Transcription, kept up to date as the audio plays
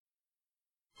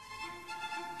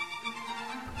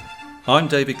I'm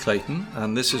David Clayton,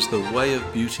 and this is the Way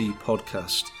of Beauty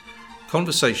podcast,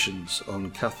 conversations on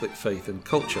Catholic faith and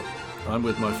culture. I'm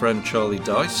with my friend Charlie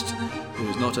Deist, who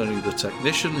is not only the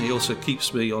technician, he also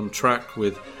keeps me on track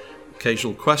with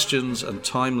occasional questions and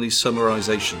timely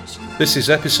summarizations. This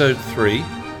is episode 3,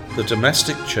 The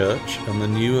Domestic Church and the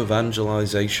New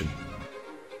Evangelization.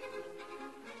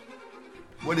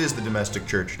 What is the domestic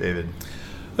church, David?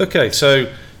 Okay,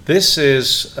 so this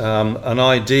is an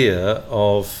idea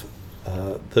of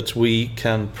that we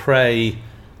can pray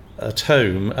at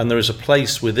home, and there is a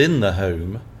place within the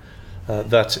home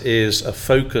that is a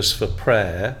focus for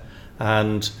prayer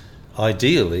and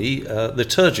ideally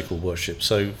liturgical worship.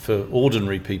 So for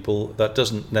ordinary people, that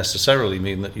doesn't necessarily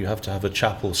mean that you have to have a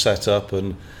chapel set up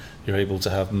and you're able to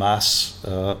have mass,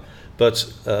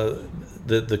 but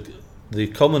the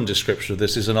common description of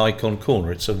this is an icon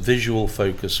corner. It's a visual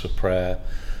focus for prayer,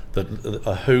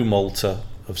 a home altar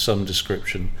of some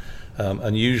description.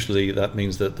 And usually that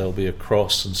means that there'll be a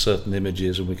cross and certain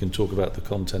images, and we can talk about the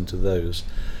content of those.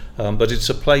 But it's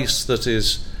a place that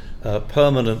is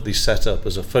permanently set up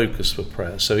as a focus for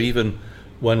prayer. So even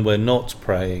when we're not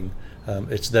praying,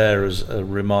 it's there as a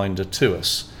reminder to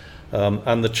us.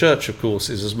 And the church, of course,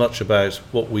 is as much about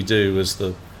what we do as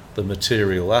the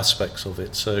material aspects of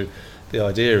it. So the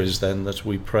idea is then that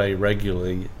we pray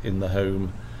regularly in the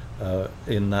home,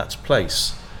 in that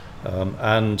place.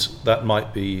 And that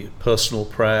might be personal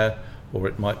prayer, or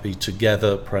it might be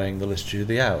together praying the Liturgy of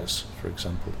the Hours, for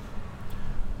example.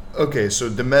 Okay, so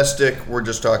domestic, we're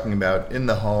just talking about in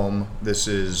the home. This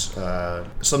is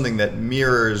something that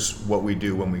mirrors what we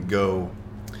do when we go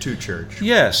to church.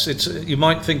 Yes, you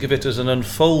might think of it as an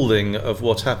unfolding of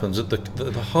what happens. At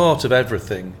the heart of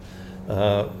everything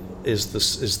is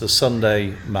the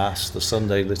Sunday Mass, the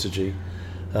Sunday liturgy.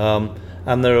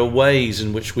 And there are ways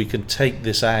in which we can take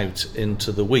this out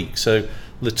into the week. So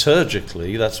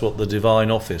liturgically, that's what the Divine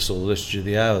Office or the Liturgy of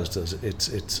the Hours does.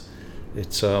 It's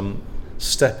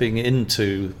stepping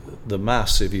into the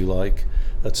Mass, if you like,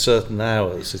 at certain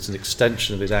hours. It's an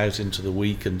extension of it out into the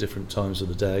week and different times of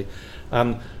the day.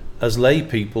 And as lay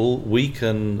people, we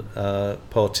can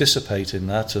participate in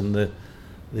that, and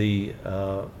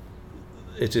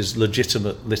it is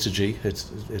legitimate liturgy.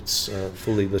 It's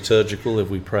fully liturgical if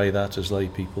we pray that as lay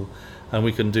people, and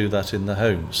we can do that in the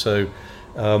home. So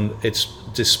it's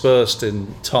dispersed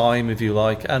in time, if you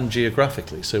like, and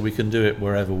geographically, so we can do it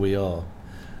wherever we are.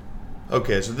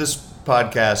 Okay, so this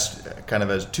podcast kind of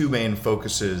has two main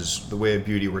focuses. The Way of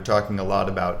Beauty, we're talking a lot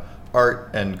about art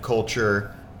and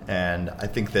culture, and I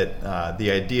think that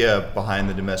the idea behind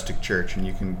the domestic church, and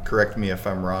you can correct me if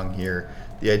I'm wrong here,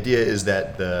 the idea is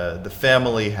that the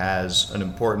family has an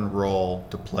important role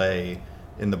to play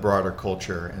in the broader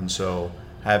culture, and so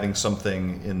having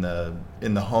something in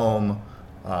the home,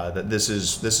 that this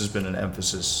has been an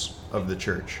emphasis of the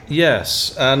church.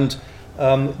 Yes, and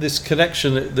this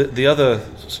connection, the other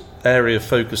area of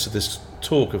focus of this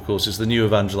talk, of course, is the new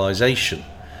evangelization,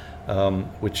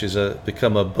 which is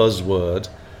become a buzzword,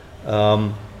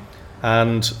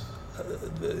 and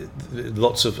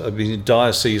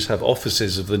dioceses have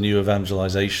offices of the new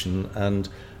evangelization, and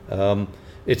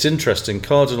it's interesting.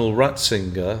 Cardinal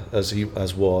Ratzinger,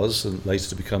 as was and later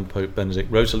to become Pope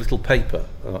Benedict, wrote a little paper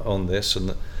on this,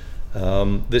 and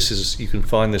you can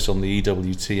find this on the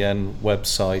EWTN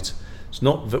website. It's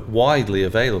not widely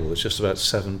available. It's just about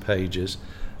 7 pages.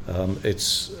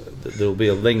 There'll be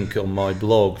a link on my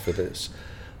blog for this.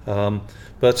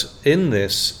 But in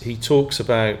this, he talks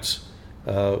about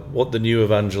what the new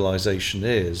evangelization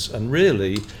is, and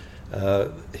really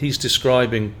he's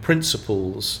describing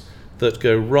principles that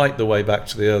go right the way back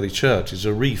to the early church. It's a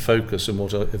refocus on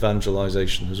what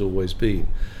evangelization has always been,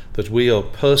 that we are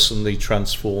personally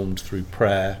transformed through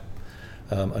prayer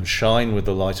and shine with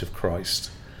the light of Christ,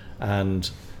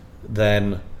 and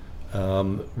then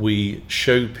we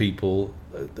show people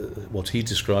what he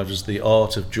describes as the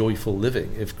art of joyful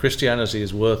living. If Christianity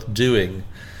is worth doing,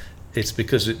 it's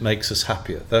because it makes us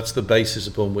happier. That's the basis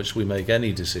upon which we make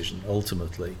any decision,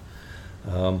 ultimately.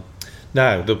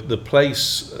 Now, the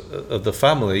place of the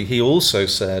family, he also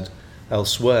said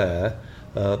elsewhere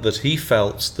that he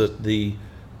felt that the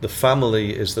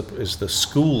family is the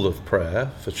school of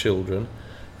prayer for children,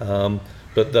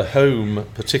 but the home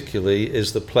particularly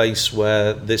is the place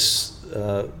where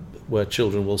where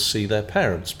children will see their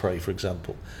parents pray, for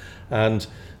example. And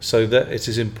so that it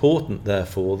is important,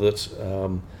 therefore,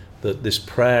 that this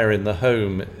prayer in the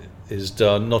home is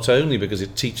done not only because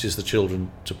it teaches the children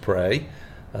to pray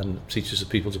and teaches the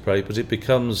people to pray, but it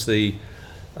becomes the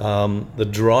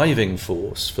driving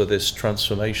force for this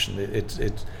transformation.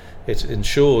 it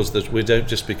ensures that we don't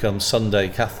just become Sunday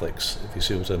Catholics, if you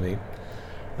see what I mean.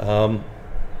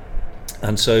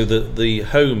 And so the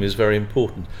home is very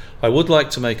important. I would like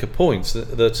to make a point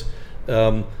that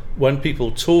when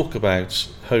people talk about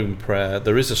home prayer,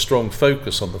 there is a strong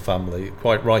focus on the family,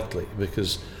 quite rightly,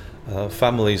 because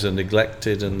families are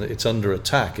neglected and it's under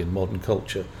attack in modern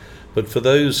culture. But for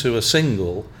those who are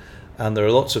single, and there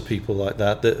are lots of people like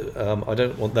that, I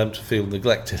don't want them to feel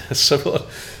neglected. So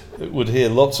I would hear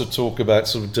lots of talk about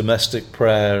sort of domestic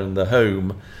prayer and the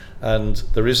home, and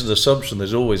there is an assumption that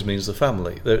it always means the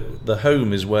family. The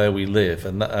home is where we live,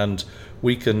 and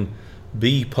we can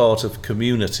be part of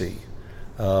community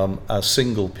as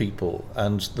single people,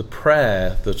 and the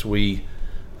prayer that we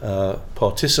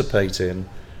participate in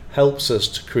helps us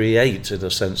to create, in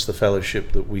a sense, the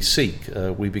fellowship that we seek.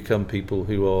 We become people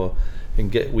who are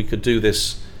we could do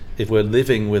this if we're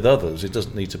living with others. It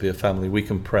doesn't need to be a family. We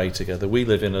can pray together. We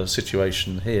live in a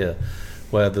situation here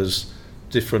where there's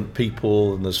different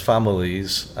people and there's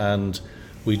families, and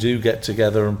we do get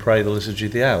together and pray the Liturgy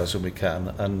of the Hours when we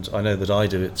can, and I know that I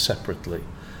do it separately.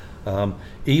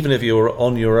 Even if you're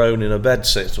on your own in a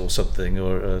bedsit or something,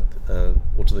 or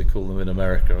what do they call them in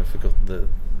America? I forgot the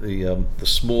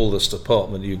smallest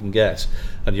apartment you can get,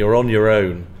 and you're on your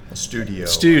own. A studio.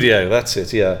 Studio, that's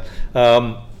it, yeah.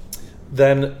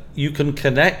 Then you can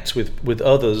connect with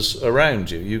others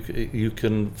around you. You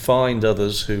can find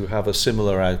others who have a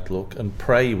similar outlook and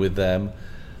pray with them,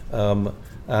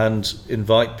 and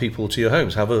invite people to your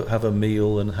homes. Have a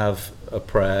meal and have a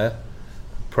prayer.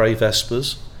 Pray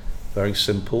Vespers, very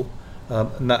simple.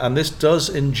 And this does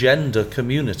engender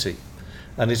community,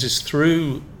 and it is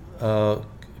through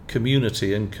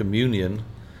community and communion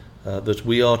that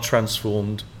we are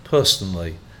transformed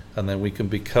personally, and then we can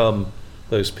become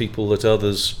those people that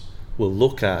others will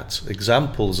look at,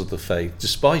 examples of the faith,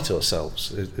 despite ourselves.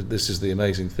 This is the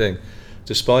amazing thing.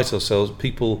 Despite ourselves,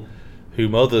 people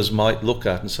whom others might look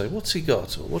at and say, what's he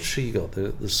got, or what's she got?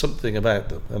 There's something about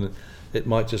them, and it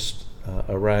might just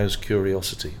arouse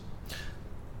curiosity.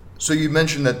 So you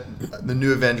mentioned that the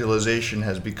new evangelization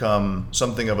has become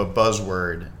something of a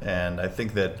buzzword, and I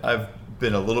think that I've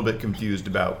been a little bit confused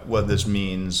about what this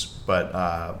means,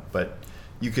 but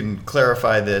you can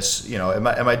clarify this. You know,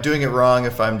 am I doing it wrong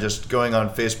if I'm just going on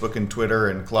Facebook and Twitter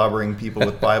and clobbering people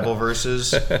with Bible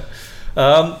verses?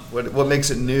 What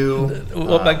makes it new?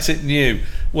 What makes it new?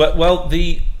 Well,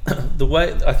 the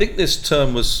way I think this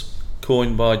term was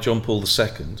coined by John Paul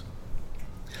II,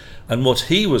 and what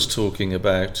he was talking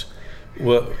about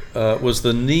was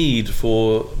the need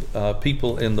for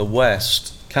people in the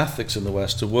West, Catholics in the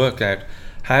West, to work out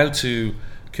how to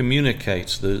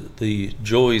communicate the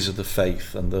joys of the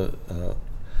faith and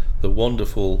the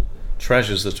wonderful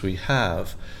treasures that we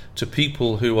have to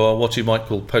people who are what you might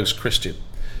call post-Christian.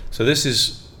 So this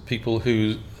is people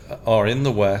who are in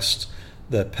the West,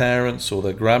 their parents or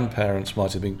their grandparents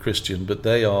might have been Christian, but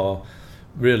they are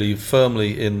really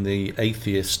firmly in the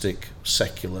atheistic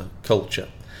secular culture.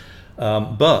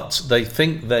 But they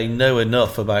think they know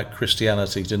enough about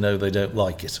Christianity to know they don't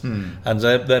like it. And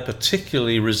they're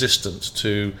particularly resistant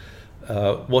to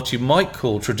what you might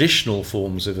call traditional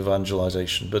forms of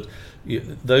evangelization, but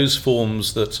those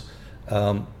forms that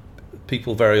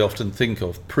people very often think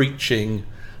of, preaching,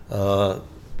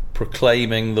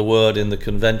 proclaiming the word in the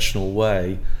conventional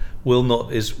way,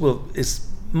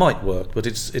 might work, but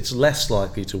it's less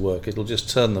likely to work. It'll just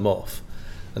turn them off,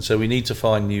 and so we need to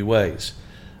find new ways.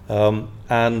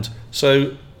 And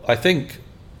so I think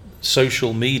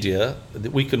social media,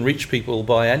 we can reach people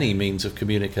by any means of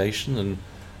communication, and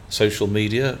social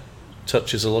media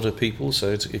touches a lot of people,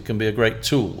 so it can be a great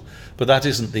tool. But that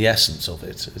isn't the essence of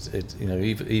it.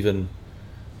 Even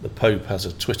the Pope has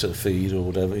a Twitter feed or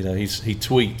whatever. He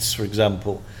tweets, for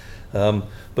example.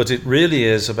 But it really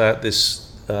is about this.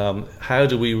 How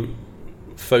do we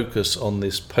focus on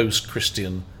this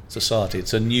post-Christian society?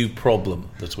 It's a new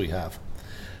problem that we have.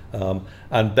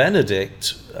 And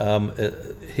Benedict,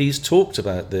 he's talked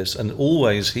about this, and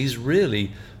always he's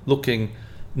really looking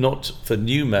not for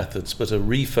new methods, but a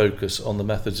refocus on the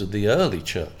methods of the early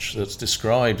church that's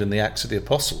described in the Acts of the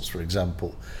Apostles, for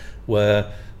example,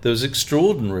 where there's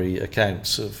extraordinary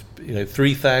accounts of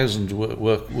 3,000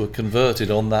 were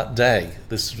converted on that day,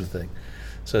 this sort of thing.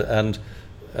 So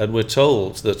and we're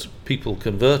told that people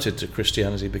converted to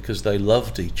Christianity because they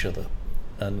loved each other,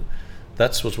 and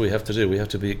that's what we have to do. We have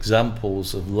to be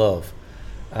examples of love.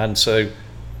 And so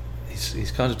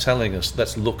he's kind of telling us,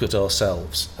 let's look at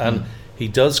ourselves. And he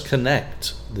does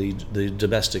connect the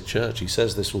domestic church. He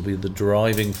says this will be the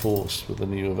driving force for the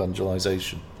new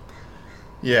evangelization.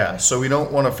 Yeah, so we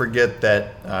don't want to forget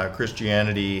that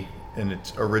Christianity in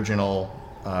its original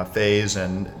phase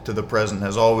and to the present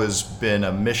has always been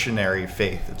a missionary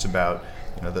faith. It's about,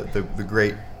 the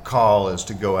great call is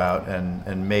to go out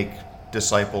and make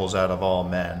disciples out of all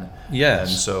men. Yes.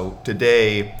 And so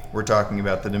today we're talking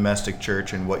about the domestic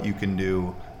church and what you can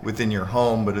do within your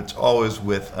home, but it's always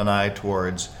with an eye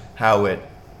towards how it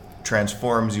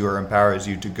transforms you or empowers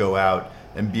you to go out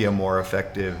and be a more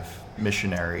effective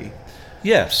missionary.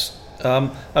 Yes.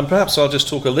 And perhaps I'll just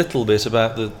talk a little bit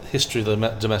about the history of the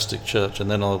domestic church,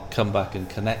 and then I'll come back and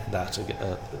connect that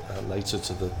later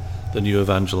to the new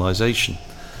evangelization.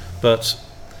 But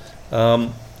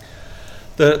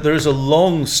there is a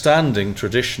long-standing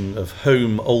tradition of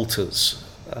home altars,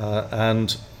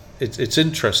 and it's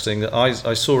interesting.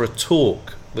 I saw a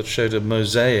talk that showed a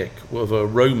mosaic of a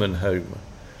Roman home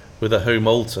with a home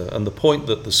altar, and the point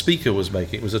that the speaker was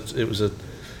making, it was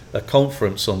a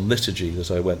conference on liturgy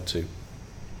that I went to,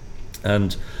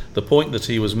 and the point that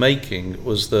he was making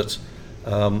was that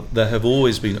there have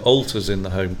always been altars in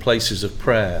the home, places of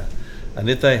prayer, and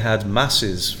if they had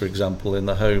masses, for example, in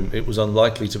the home, it was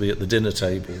unlikely to be at the dinner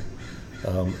table,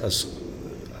 as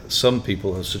some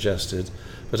people have suggested,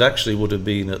 but actually would have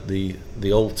been at the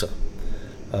altar.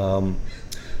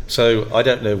 So I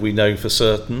don't know, we know for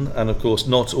certain, and of course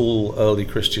not all early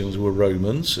Christians were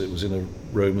Romans. It was in a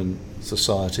Roman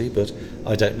society, but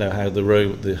I don't know how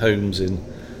the homes in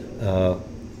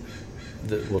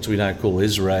what we now call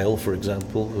Israel, for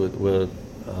example,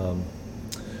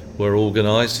 were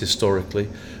organised historically.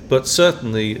 But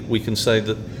certainly we can say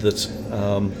that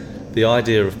the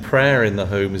idea of prayer in the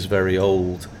home is very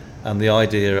old, and the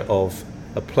idea of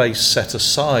a place set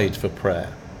aside for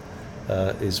prayer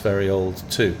is very old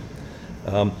too.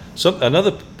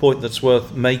 Another point that's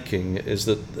worth making is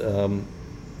that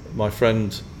my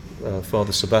friend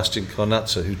Father Sebastian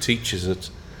Carnazza, who teaches at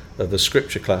the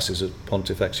scripture classes at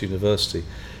Pontifex University,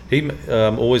 he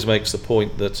always makes the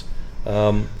point that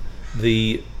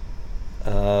the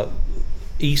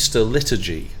Easter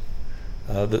liturgy,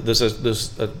 that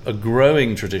there's a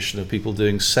growing tradition of people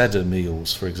doing Seder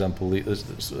meals, for example,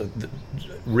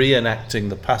 reenacting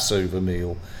the Passover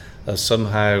meal,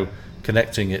 somehow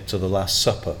connecting it to the Last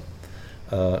Supper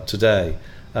today.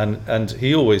 And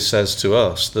he always says to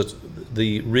us that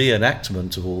the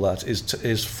reenactment of all that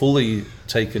is fully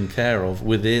taken care of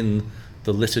within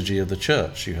the liturgy of the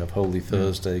church. You have Holy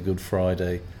Thursday, Good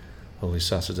Friday, Holy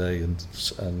Saturday, and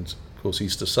of course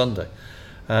Easter Sunday.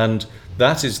 And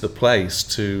that is the place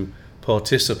to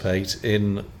participate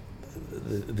in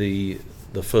the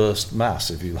first Mass,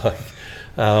 if you like.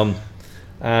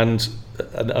 And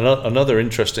another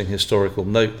interesting historical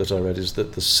note that I read is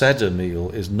that the Seder meal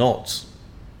is not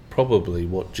probably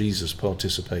what Jesus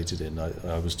participated in.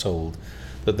 I was told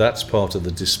that that's part of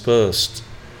the dispersed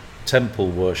temple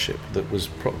worship that was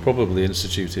probably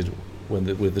instituted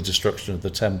with the destruction of the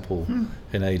temple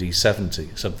in AD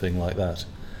 70, something like that.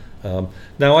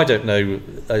 Now I don't know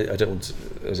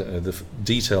the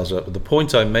details of it, but the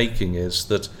point I'm making is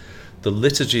that the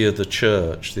liturgy of the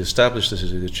church, the established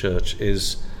liturgy of the church,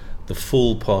 is the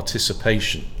full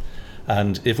participation.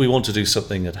 And if we want to do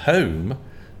something at home,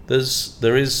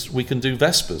 we can do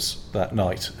Vespers that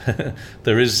night.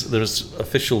 There's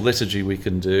official liturgy we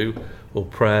can do, or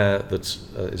prayer that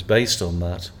is based on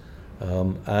that,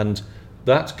 and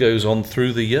that goes on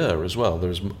through the year as well.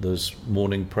 There's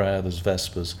morning prayer, there's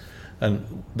Vespers,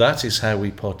 and that is how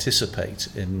we participate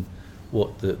in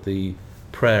what the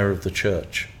prayer of the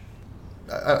church.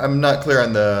 I'm not clear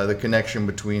on the connection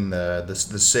between the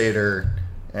Seder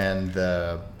and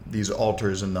these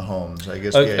altars in the homes. I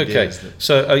guess the idea is that...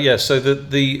 So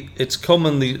it's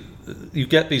commonly you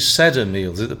get these Seder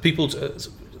meals. The people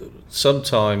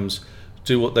sometimes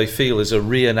do what they feel is a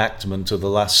reenactment of the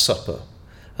Last Supper,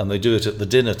 and they do it at the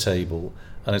dinner table,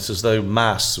 and it's as though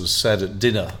Mass was said at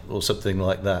dinner or something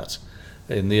like that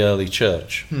in the early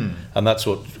church, and that's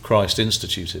what Christ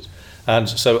instituted. And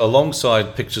so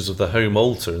alongside pictures of the home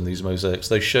altar in these mosaics,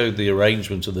 they showed the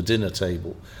arrangement of the dinner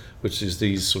table, which is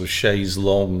these sort of chaise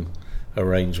longue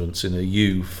arrangements in a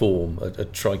U form, a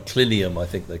triclinium, I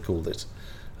think they called it,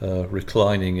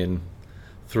 reclining in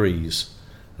threes.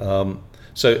 So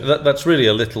that's really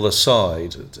a little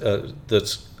aside,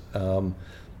 that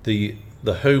the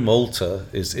home altar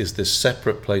is this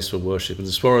separate place for worship, and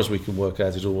as far as we can work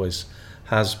out, it always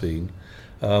has been.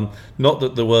 Not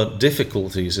that there weren't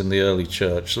difficulties in the early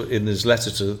church. In his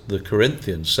letter to the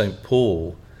Corinthians, St.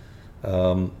 Paul,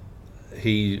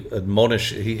 he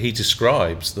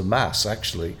describes the Mass,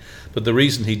 actually, but the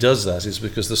reason he does that is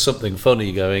because there's something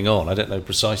funny going on. I don't know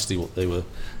precisely what they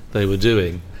were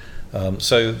doing.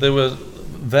 So there were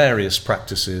various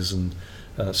practices, and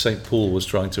St. Paul was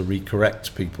trying to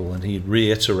recorrect people, and he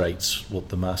reiterates what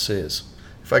the Mass is.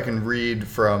 If I can read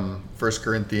from 1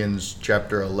 Corinthians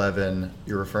chapter 11,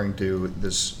 you're referring to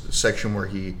this section where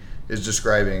he is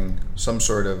describing some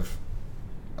sort of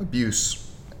abuse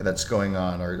that's going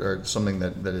on, or something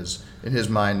that is, in his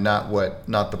mind, not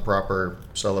the proper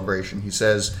celebration. He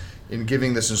says, "In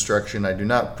giving this instruction, I do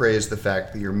not praise the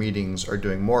fact that your meetings are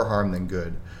doing more harm than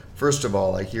good. First of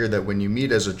all, I hear that when you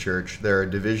meet as a church, there are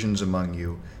divisions among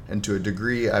you, and to a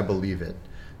degree I believe it.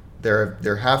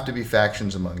 There have to be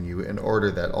factions among you, in order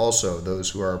that also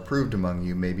those who are approved among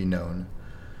you may be known.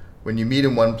 When you meet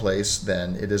in one place,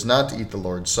 then, it is not to eat the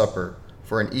Lord's Supper,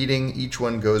 for in eating each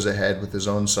one goes ahead with his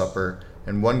own supper,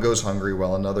 and one goes hungry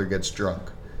while another gets drunk.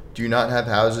 Do you not have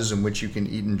houses in which you can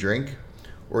eat and drink?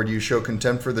 Or do you show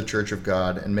contempt for the church of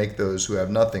God and make those who have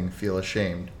nothing feel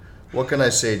ashamed? What can I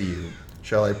say to you?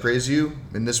 Shall I praise you?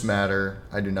 In this matter,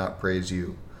 I do not praise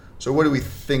you." So what do we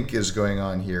think is going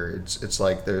on here? It's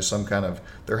like there's some kind of,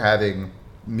 they're having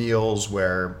meals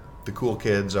where the cool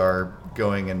kids are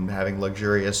going and having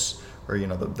luxurious, or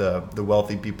the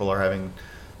wealthy people are having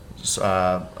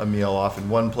a meal off in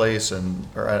one place,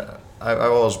 I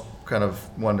always kind of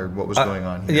wondered what was going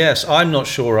on here. Yes, I'm not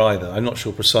sure either. I'm not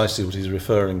sure precisely what he's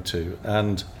referring to,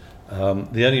 and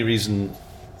the only reason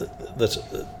that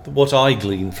what I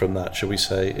glean from that, shall we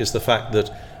say, is the fact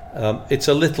that it's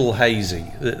a little hazy.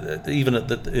 Even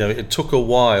it took a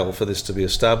while for this to be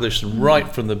established, and right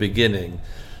from the beginning,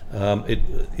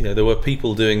 there were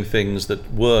people doing things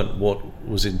that weren't what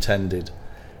was intended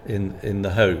in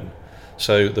the home.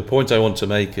 So the point I want to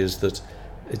make is that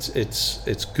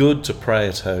it's good to pray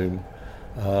at home,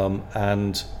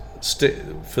 and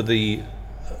for the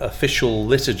official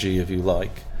liturgy, if you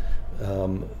like,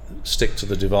 stick to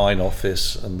the divine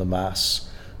office and the Mass.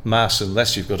 Mass,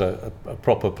 unless you've got a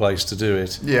proper place to do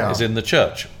it, is in the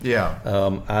church.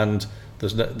 And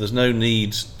there's no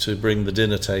need to bring the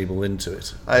dinner table into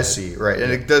it. I see, right.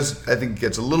 And it does, I think,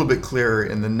 gets a little bit clearer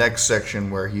in the next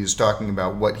section where he's talking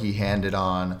about what he handed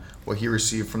on, what he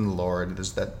received from the Lord,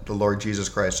 is that the Lord Jesus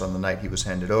Christ, on the night he was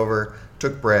handed over,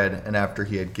 took bread, and after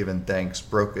he had given thanks,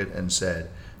 broke it and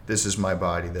said, "This is my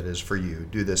body that is for you.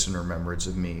 Do this in remembrance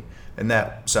of me." And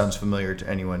that sounds familiar to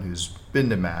anyone who's been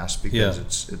to Mass, because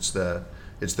it's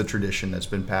the tradition that's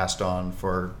been passed on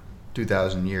for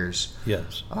 2,000 years.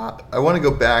 Yes. I want to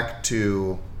go back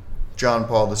to John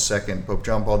Paul II, Pope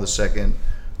John Paul II,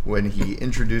 when he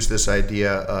introduced this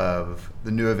idea of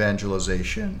the new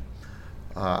evangelization.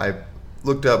 I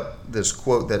looked up this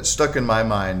quote that stuck in my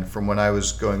mind from when I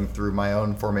was going through my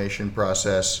own formation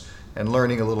process and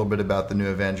learning a little bit about the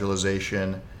new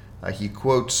evangelization. He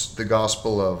quotes the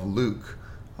Gospel of Luke.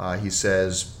 He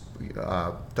says,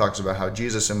 talks about how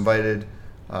Jesus invited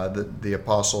the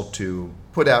apostle to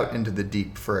put out into the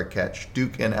deep for a catch,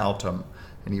 duc in altum,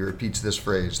 and he repeats this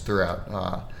phrase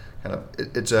throughout.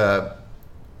 It's a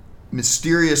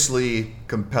mysteriously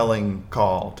compelling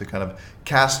call to kind of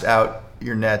cast out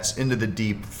your nets into the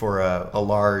deep for a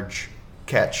large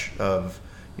catch of,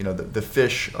 the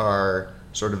fish are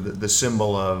sort of the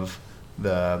symbol of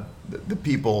the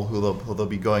people who they'll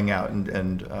be going out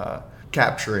and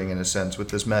capturing, in a sense, with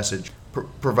this message,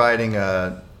 providing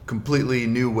a completely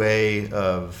new way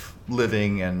of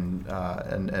living and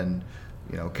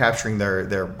capturing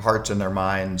their hearts and their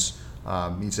minds.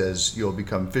 He says, "You'll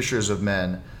become fishers of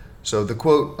men." So the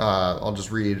quote, I'll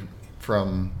just read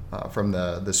from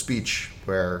the speech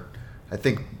where I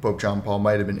think Pope John Paul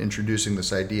might have been introducing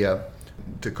this idea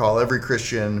to call every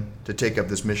Christian to take up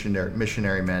this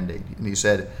missionary mandate. And he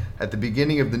said, "At the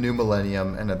beginning of the new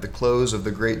millennium and at the close of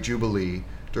the great Jubilee,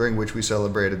 during which we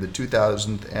celebrated the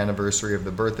 2000th anniversary of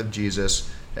the birth of Jesus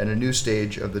and a new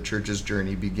stage of the Church's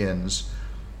journey begins,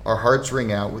 our hearts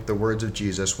ring out with the words of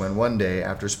Jesus when one day,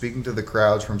 after speaking to the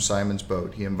crowds from Simon's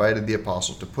boat, he invited the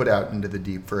apostle to put out into the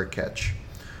deep for a catch."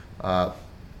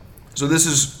 So this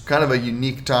is kind of a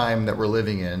unique time that we're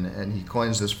living in, and he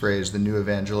coins this phrase, the new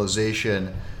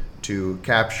evangelization, to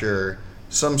capture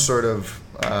some sort of,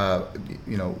 a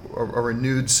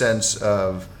renewed sense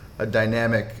of a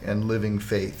dynamic and living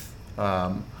faith.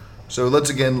 So let's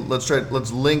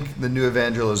link the new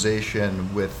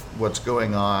evangelization with what's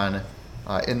going on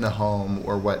in the home,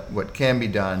 or what can be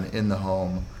done in the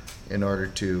home, in order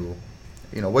to,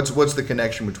 what's the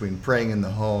connection between praying in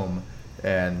the home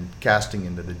and casting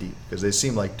into the deep, because they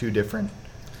seem like two different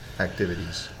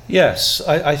activities. Yes,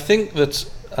 I think that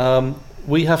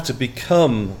we have to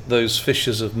become those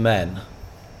fishers of men,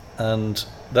 and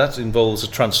that involves a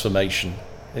transformation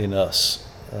in us.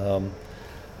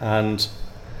 And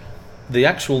the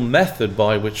actual method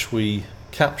by which we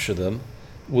capture them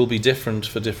will be different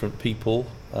for different people,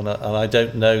 and I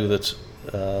don't know that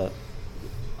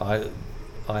I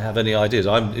have any ideas.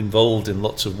 I'm involved in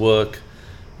lots of work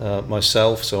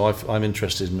myself, so I'm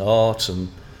interested in art and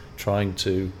trying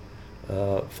to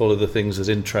follow the things that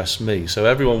interest me. So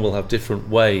everyone will have different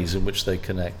ways in which they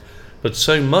connect. But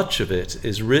so much of it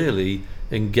is really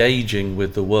engaging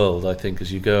with the world, I think,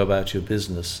 as you go about your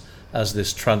business as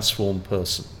this transformed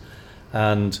person.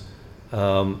 And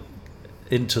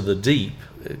into the deep,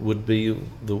 it would be,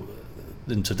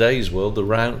 in today's world,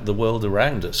 the world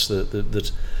around us.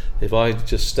 That if I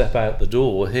just step out the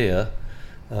door here,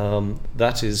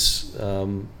 that is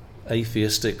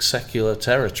atheistic, secular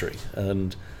territory.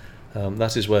 And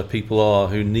that is where people are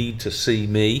who need to see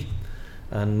me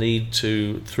and need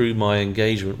to, through my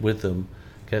engagement with them,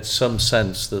 get some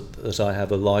sense that I have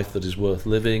a life that is worth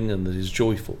living and that is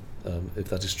joyful, if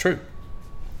that is true.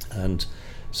 And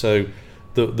so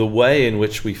the way in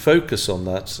which we focus on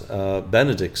that,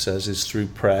 Benedict says, is through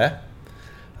prayer.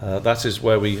 That is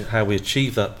how we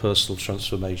achieve that personal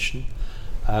transformation.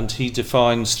 And he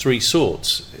defines three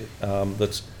sorts.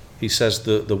 That he says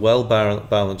the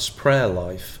well-balanced prayer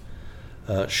life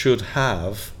should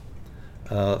have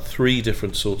three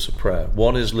different sorts of prayer.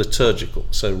 One is liturgical,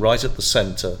 so right at the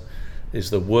center is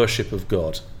the worship of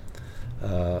God,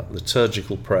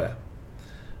 liturgical prayer.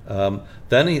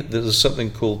 Then there's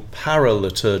something called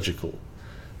paraliturgical,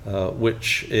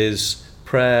 which is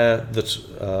prayer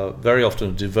that very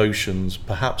often devotions,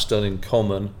 perhaps done in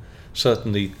common,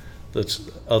 certainly that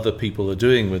other people are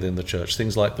doing within the church,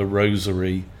 things like the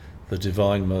Rosary, the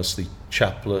Divine Mercy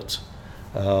Chaplet,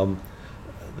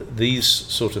 these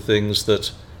sort of things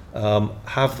that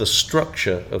have the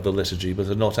structure of the liturgy but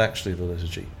are not actually the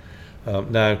liturgy.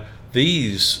 Now,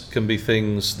 these can be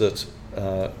things that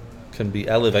can be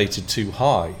elevated too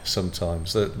high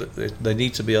sometimes. They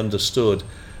need to be understood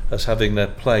as having their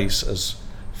place as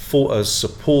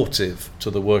supportive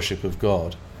to the worship of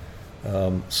God.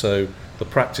 So the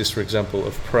practice, for example,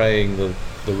 of praying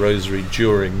the Rosary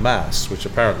during Mass, which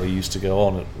apparently used to go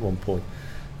on at one point,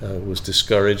 was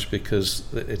discouraged because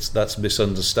that's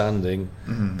misunderstanding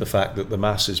the fact that the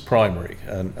Mass is primary,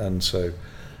 and so.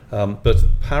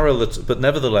 But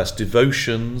nevertheless,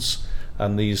 devotions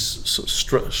and these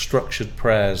sort of structured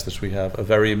prayers that we have are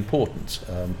very important,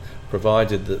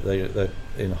 provided that they're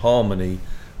in harmony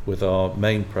with our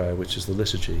main prayer, which is the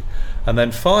liturgy. And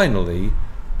then finally,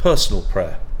 personal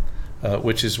prayer,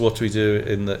 which is what we do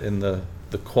in the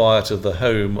quiet of the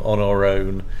home on our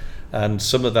own. And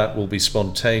some of that will be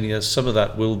spontaneous, some of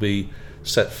that will be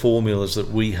set formulas that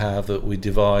we have, that we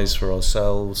devise for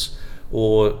ourselves,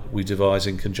 or we devise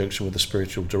in conjunction with the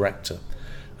spiritual director.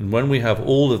 And when we have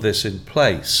all of this in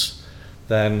place,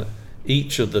 then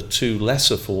each of the two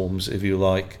lesser forms, if you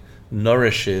like,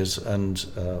 nourishes and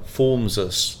forms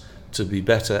us to be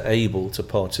better able to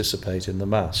participate in the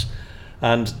Mass.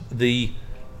 And the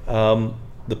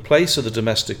place of the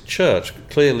domestic church,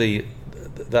 clearly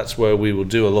that's where we will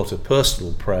do a lot of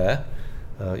personal prayer.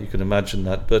 You can imagine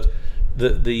that. But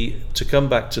to come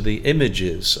back to the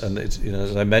images, and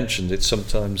as I mentioned, it's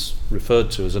sometimes referred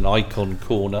to as an icon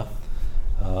corner,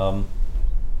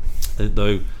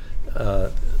 though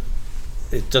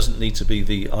it doesn't need to be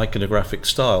the iconographic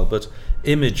style. But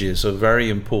images are a very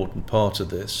important part of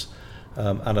this,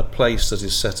 and a place that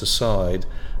is set aside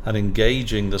and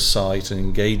engaging the sight and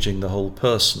engaging the whole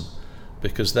person.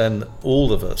 Because then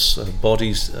all of us,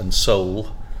 bodies and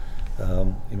soul,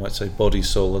 you might say body,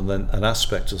 soul, and then an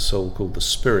aspect of the soul called the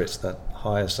spirit, that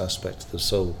highest aspect of the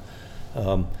soul,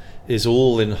 is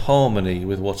all in harmony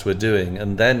with what we're doing,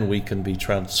 and then we can be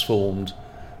transformed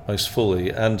most fully.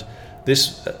 And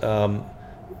this,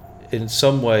 in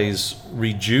some ways,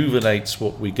 rejuvenates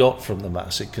what we got from the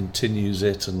Mass. It continues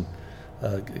it and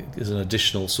is an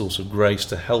additional source of grace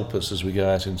to help us as we go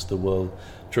out into the world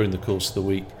during the course of the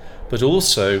week, but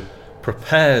also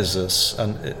prepares us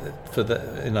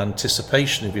in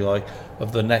anticipation, if you like,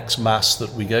 of the next Mass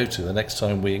that we go to, the next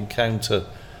time we encounter,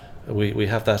 we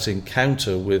have that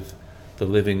encounter with the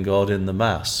living God in the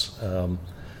Mass.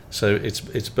 So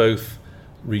it's both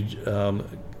an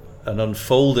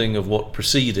unfolding of what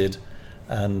preceded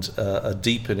and a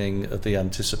deepening of the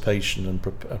anticipation and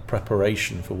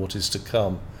preparation for what is to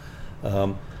come.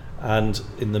 And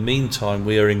in the meantime,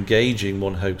 we are engaging,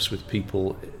 one hopes, with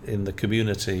people in the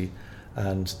community,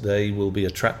 and they will be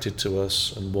attracted to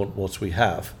us and want what we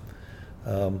have.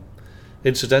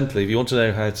 Incidentally, if you want to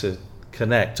know how to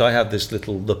connect, I have this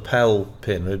little lapel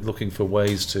pin. I'm looking for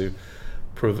ways to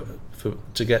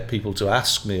get people to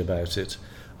ask me about it.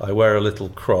 I wear a little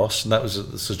cross, and that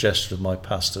was the suggestion of my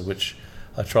pastor, which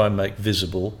I try and make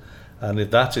visible. And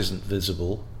if that isn't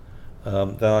visible,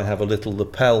 then I have a little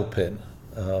lapel pin,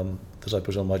 that I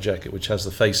put on my jacket, which has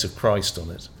the face of Christ on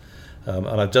it. And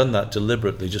I've done that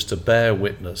deliberately just to bear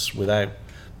witness without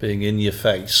being in your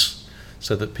face,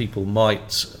 so that people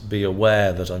might be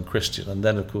aware that I'm Christian. And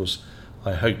then, of course,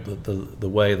 I hope that the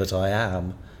way that I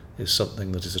am is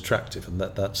something that is attractive, and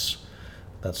that's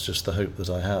just the hope that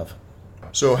I have.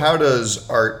 So how does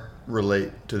art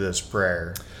relate to this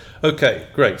prayer? Okay,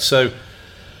 great. So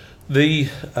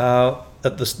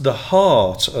at the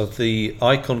heart of the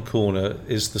icon corner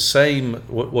is the same,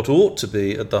 what ought to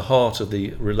be at the heart of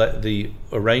the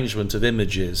arrangement of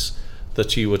images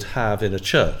that you would have in a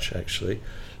church, actually.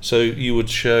 So you would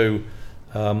show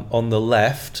on the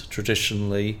left,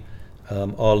 traditionally,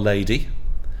 Our Lady,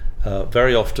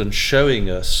 very often showing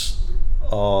us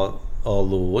our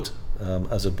Lord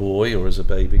as a boy or as a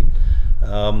baby.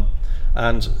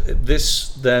 And this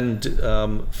then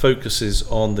focuses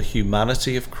on the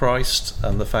humanity of Christ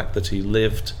and the fact that he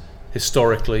lived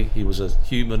historically, he was a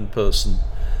human person,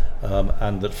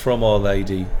 and that from Our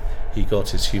Lady he got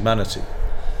his humanity.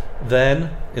 Then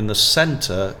in the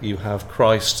centre you have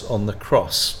Christ on the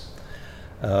cross,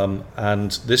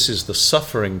 and this is the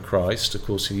suffering Christ. Of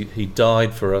course, he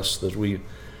died for us that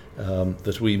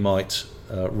we might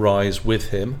rise with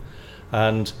him,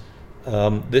 and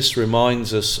this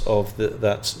reminds us of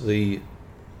the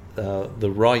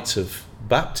rite of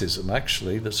baptism,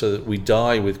 actually, so that we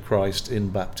die with Christ in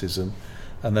baptism,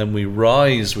 and then we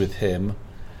rise with him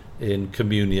in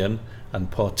communion and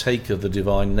partake of the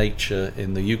divine nature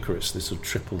in the Eucharist, this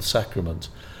triple sacrament.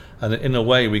 And in a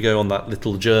way, we go on that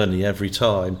little journey every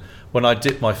time. When I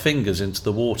dip my fingers into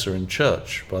the water in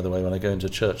church, by the way, when I go into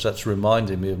church, that's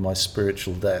reminding me of my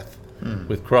spiritual death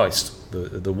with Christ,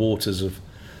 the waters of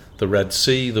the Red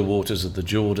Sea, the waters of the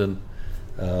Jordan,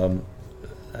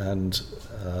 and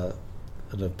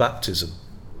of baptism.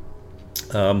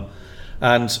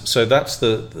 And so that's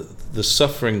the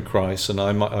suffering Christ, and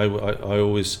I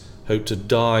always hope to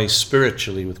die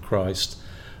spiritually with Christ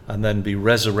and then be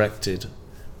resurrected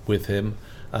with him.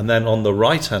 And then on the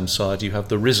right-hand side you have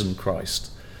the risen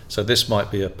Christ. So this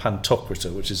might be a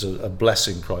Pantocrator, which is a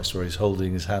blessing Christ, where he's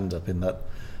holding his hand up in that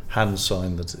hand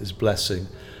sign that is blessing,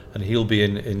 and he'll be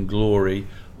in glory,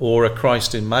 or a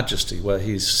Christ in majesty, where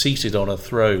he's seated on a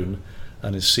throne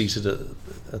and is seated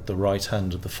at the right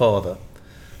hand of the Father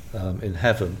in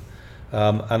heaven.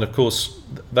 And of course,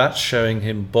 that's showing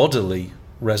him bodily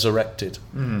resurrected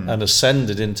and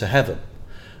ascended into heaven.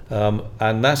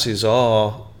 And that is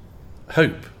our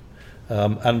hope.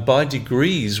 And by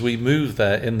degrees we move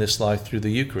there in this life through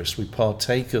the Eucharist. We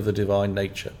partake of the divine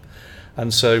nature.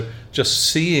 And so just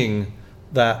seeing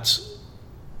that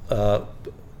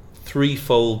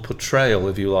threefold portrayal,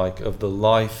 if you like, of the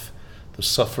life, the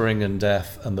suffering and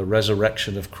death, and the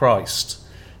resurrection of Christ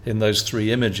in those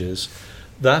three images,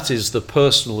 that is the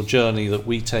personal journey that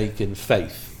we take in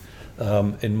faith,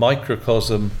 in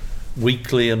microcosm,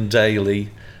 weekly and daily,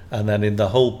 and then in the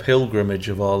whole pilgrimage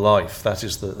of our life. That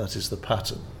is the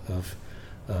pattern of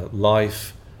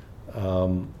life,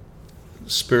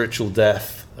 spiritual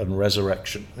death, and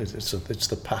resurrection. It's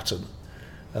the pattern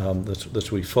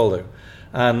that we follow.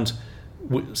 And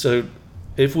so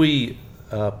if we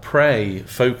pray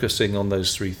focusing on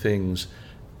those three things,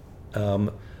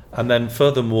 and then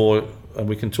furthermore, and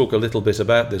we can talk a little bit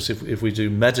about this, if we do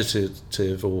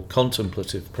meditative or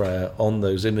contemplative prayer on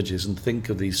those images and think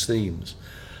of these themes,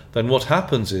 then what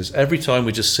happens is every time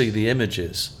we just see the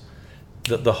images,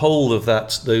 that the whole of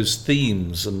those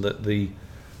themes and that the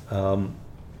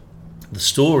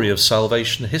story of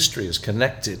salvation history is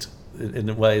connected in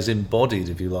a way, is embodied,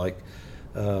 if you like,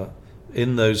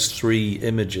 in those three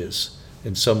images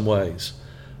in some ways.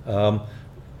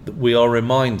 We are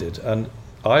reminded, and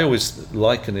I always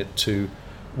liken it to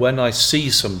when I see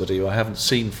somebody who I haven't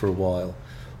seen for a while,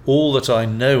 all that I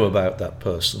know about that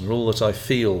person, or all that I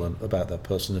feel about that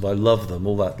person, if I love them,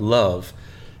 all that love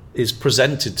is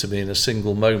presented to me in a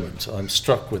single moment. I'm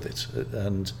struck with it,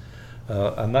 and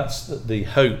that's the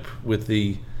hope with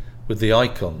the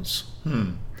icons.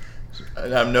 And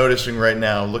I'm noticing right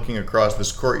now, looking across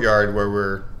this courtyard where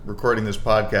we're recording this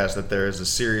podcast, that there is a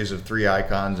series of three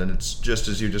icons, and it's just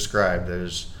as you described.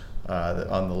 There's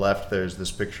on the left, there's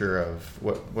this picture of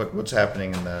what's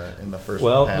happening in the first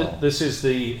panel. Well, this is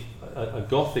a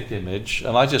Gothic image,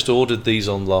 and I just ordered these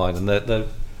online, and they're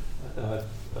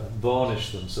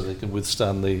varnished them so they can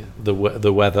withstand the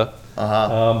weather.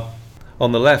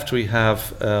 On the left, we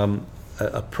have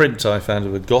a print I found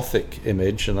of a Gothic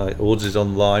image, and I ordered it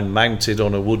online, mounted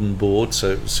on a wooden board, so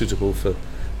it was suitable for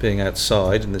being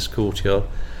outside in this courtyard.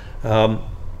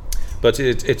 But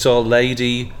it's Our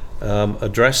Lady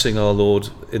addressing our Lord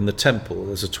in the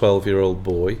temple as a 12-year-old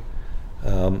boy,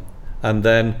 And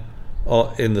then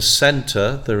in the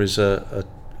center there is a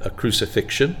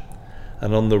crucifixion,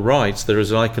 and on the right there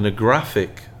is an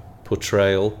iconographic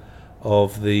portrayal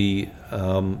of the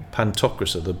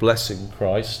Pantocrator, the blessing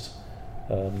Christ.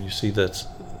 You see that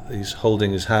he's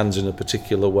holding his hands in a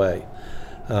particular way,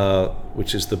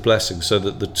 which is the blessing, so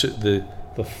that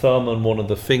the thumb and one of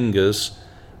the fingers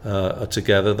are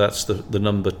together. That's the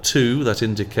number 2. That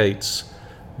indicates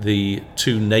the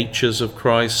 2 natures of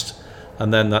Christ,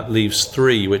 and then that leaves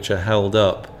 3 which are held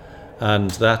up,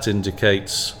 and that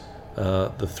indicates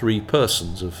the 3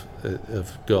 persons of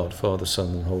God, Father, Son,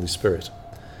 and Holy Spirit.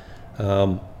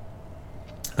 And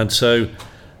so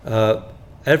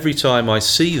every time I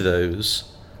see those,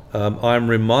 I'm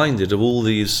reminded of all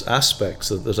these aspects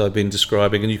that I've been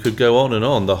describing, and you could go on and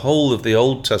on. The whole of the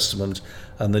Old Testament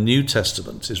and the New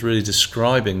Testament is really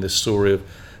describing this story of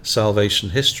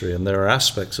salvation history, and there are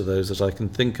aspects of those that I can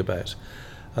think about.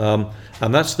 And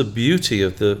that's the beauty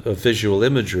of visual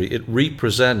imagery. It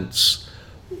represents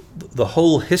the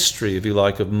whole history, if you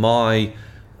like, of my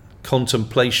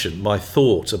contemplation, my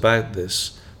thought about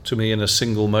this to me in a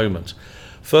single moment.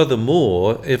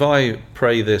 Furthermore, if I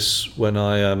pray this when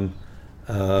I am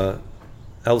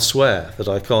elsewhere, that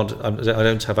I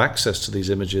don't have access to these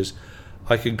images,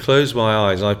 I can close my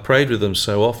eyes. I've prayed with them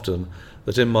so often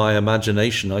that in my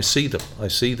imagination I see them. I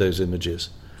see those images,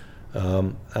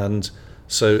 and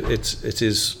so it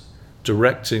is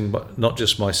directing not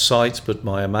just my sight but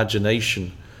my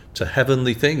imagination to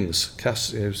heavenly things.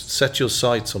 Set your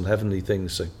sights on heavenly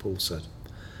things, St. Paul said.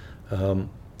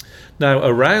 Now,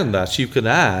 around that, you can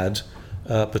add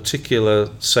particular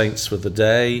saints for the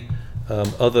day,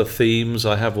 other themes.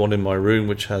 I have one in my room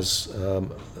which has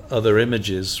other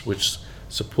images which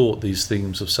support these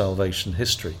themes of salvation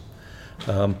history.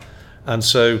 And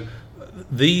so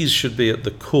these should be at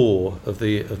the core of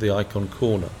the icon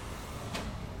corner.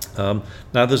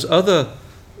 Now, there's other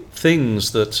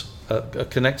things that are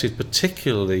connected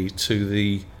particularly to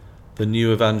the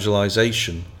new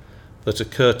evangelization that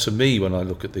occur to me when I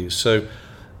look at these. So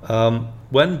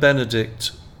when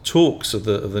Benedict talks of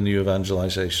the new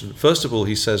evangelization, first of all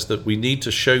he says that we need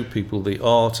to show people the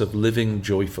art of living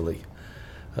joyfully,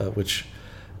 which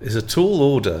is a tall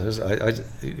order.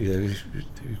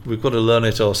 We've got to learn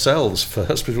it ourselves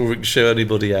first before we can show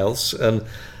anybody else. And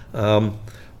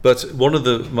but one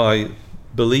of my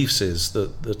beliefs is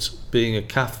that being a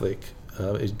Catholic,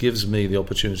 it gives me the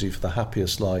opportunity for the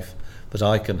happiest life that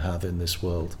I can have in this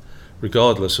world,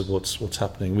 regardless of what's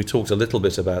happening. We talked a little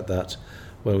bit about that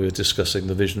when we were discussing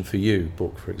the Vision for You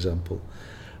book, for example.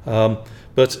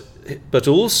 But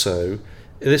also,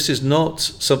 this is not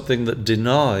something that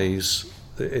denies.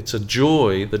 It's a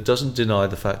joy that doesn't deny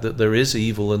the fact that there is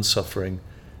evil and suffering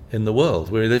in the world.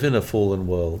 We live in a fallen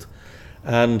world,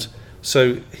 and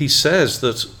so he says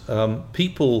that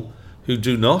people who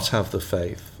do not have the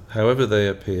faith, however they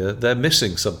appear, they're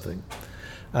missing something,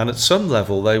 and at some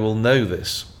level they will know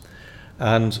this.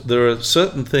 And there are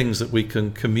certain things that we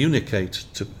can communicate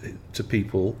to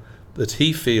people that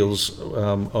he feels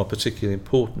are particularly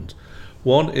important.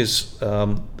 One is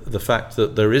the fact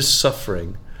that there is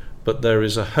suffering, but there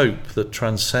is a hope that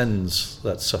transcends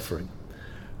that suffering.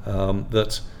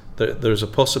 That there is a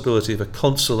possibility of a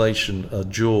consolation, a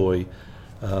joy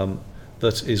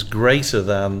that is greater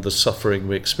than the suffering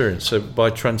we experience. So by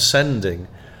transcending,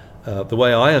 the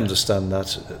way I understand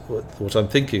that, what I'm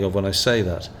thinking of when I say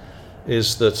that,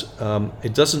 is that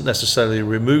it doesn't necessarily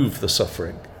remove the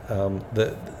suffering.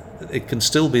 That it can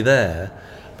still be there,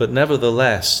 but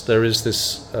nevertheless there is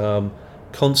this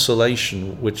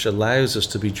consolation which allows us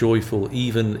to be joyful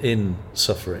even in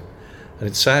suffering. And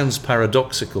it sounds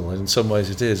paradoxical, and in some ways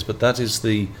it is, but that is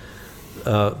the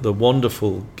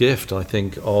wonderful gift, I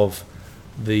think, of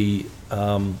the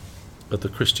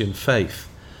Christian faith.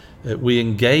 We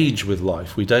engage with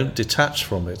life. We don't detach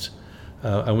from it.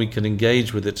 And we can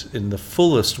engage with it in the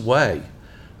fullest way,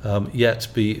 yet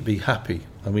be happy.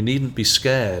 And we needn't be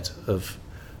scared of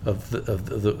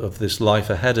this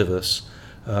life ahead of us.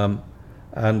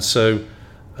 And so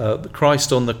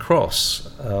Christ on the cross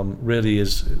really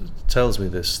tells me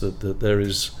this, that there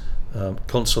is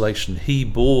consolation. He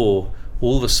bore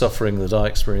all the suffering that I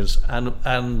experienced,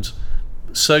 and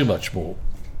so much more.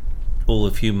 All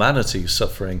of humanity's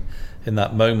suffering in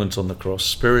that moment on the cross,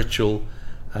 spiritual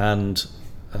and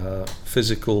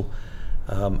physical,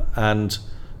 and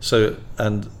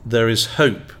there is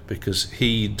hope because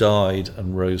he died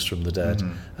and rose from the dead,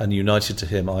 and united to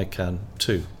him I can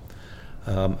too,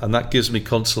 and that gives me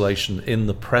consolation in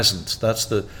the present.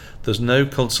 There's no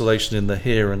consolation in the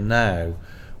here and now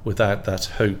without that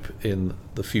hope in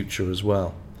the future as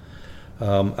well.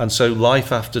 And so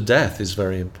life after death is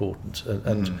very important.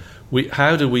 And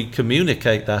how do we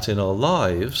communicate that in our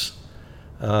lives?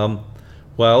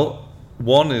 Well,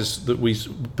 one is that we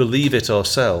believe it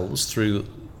ourselves through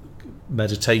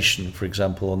meditation, for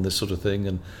example, on this sort of thing,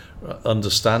 and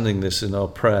understanding this in our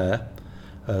prayer,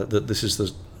 that this is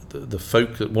the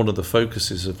focus, one of the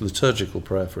focuses of liturgical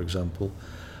prayer, for example.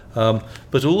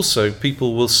 But also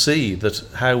people will see that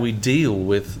how we deal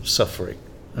with suffering,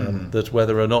 that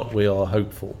whether or not we are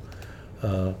hopeful,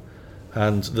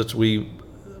 and that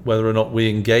whether or not we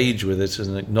engage with it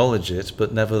and acknowledge it,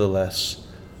 but nevertheless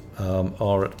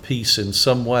are at peace in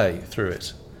some way through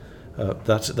it.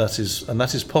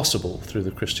 That is possible through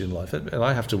the Christian life, and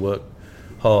I have to work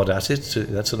hard at it.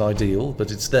 That's an ideal,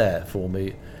 but it's there for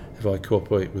me if I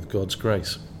cooperate with God's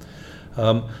grace.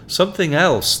 Something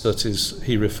else that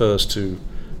he refers to,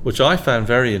 which I found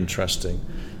very interesting,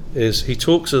 is he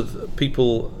talks of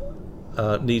people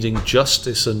needing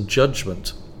justice and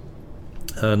judgment.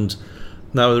 And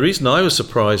now the reason I was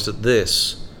surprised at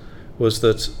this was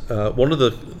that one of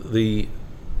the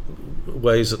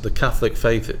ways that the Catholic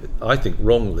faith, I think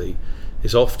wrongly,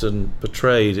 is often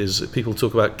portrayed is that people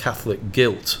talk about Catholic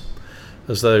guilt,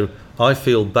 as though I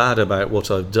feel bad about what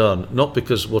I've done, not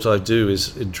because what I do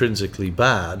is intrinsically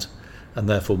bad and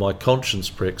therefore my conscience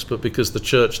pricks, but because the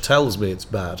church tells me it's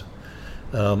bad.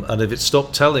 And if it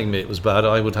stopped telling me it was bad,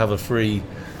 I would have a free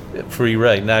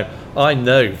reign. Now, I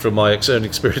know from my own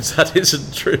experience that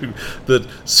isn't true, that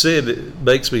sin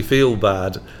makes me feel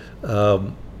bad,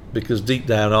 because deep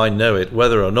down I know it,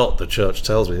 whether or not the church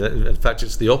tells me. In fact,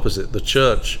 it's the opposite. The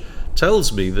church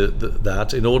tells me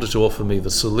that in order to offer me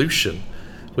the solution,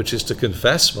 which is to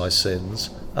confess my sins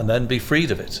and then be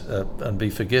freed of it and be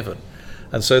forgiven.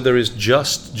 And so there is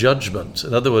just judgment.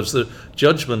 In other words, the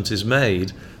judgment is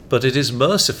made, but it is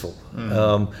merciful.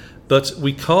 But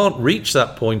we can't reach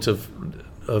that point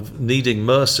of needing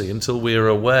mercy until we are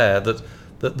aware that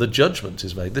the judgment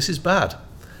is made. This is bad.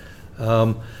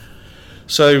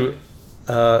 So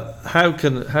how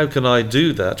can I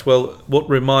do that? Well, what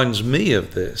reminds me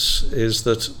of this is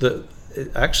that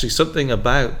actually something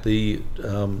about the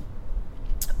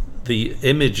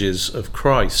images of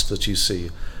Christ that you see.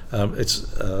 It's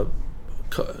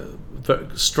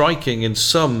striking in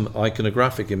some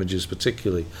iconographic images,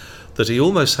 particularly, that he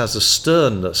almost has a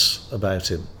sternness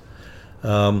about him.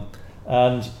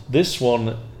 And this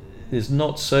one is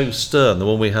not so stern, the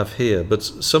one we have here, but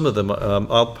some of them,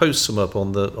 I'll post some up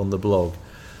on the blog.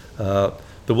 The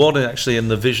one actually in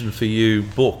the Vision for You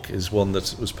book is one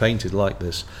that was painted like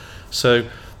this. So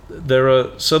there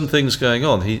are some things going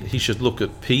on. He should look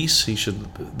at peace.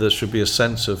 There should be a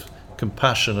sense of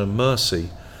compassion and mercy,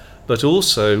 but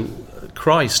also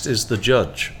Christ is the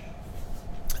judge,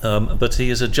 but he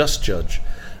is a just judge,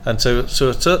 and so to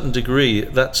a certain degree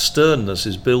that sternness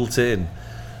is built in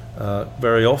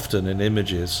very often in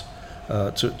images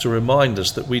to remind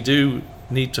us that we do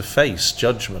need to face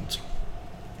judgment.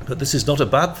 But this is not a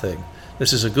bad thing.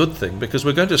 This is a good thing, because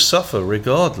we're going to suffer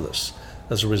regardless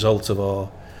as a result of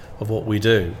what we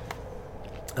do.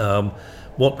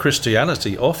 What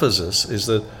Christianity offers us is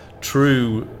the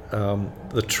truth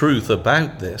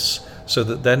about this, so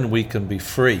that then we can be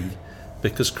free,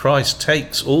 because Christ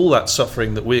takes all that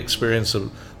suffering that we experience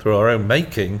through our own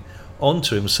making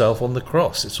onto himself on the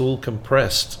cross. It's all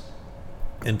compressed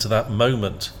into that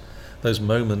moment, those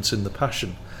moments in the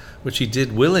Passion, which he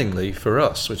did willingly for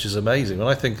us, which is amazing. When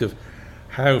I think of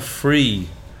how free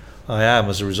I am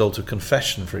as a result of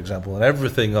confession, for example, and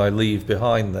everything I leave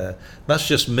behind there, that's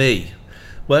just me.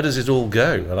 Where does it all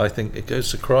go? And I think it goes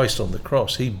to Christ on the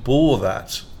cross. He bore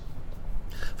that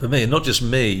for me, and not just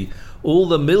me, all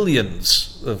the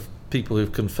millions of people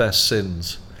who've confessed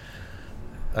sins.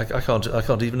 I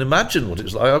can't even imagine what it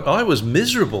was like. I was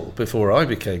miserable before I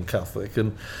became Catholic,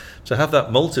 and to have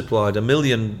that multiplied a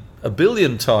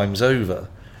billion times over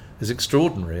is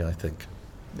extraordinary, I think.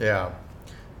 Yeah.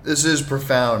 This is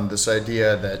profound, this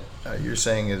idea that you're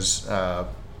saying is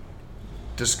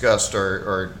discussed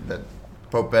or that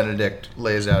Pope Benedict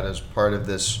lays out as part of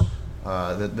this,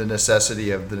 the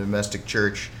necessity of the domestic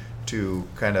church to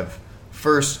kind of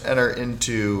first enter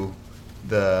into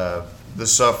the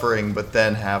suffering, but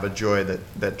then have a joy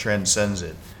that transcends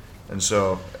it. And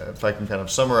so if I can kind of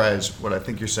summarize what I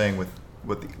think you're saying with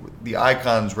what the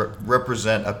icons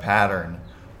represent a pattern,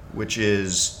 which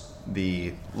is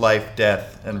the life,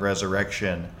 death, and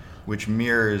resurrection, which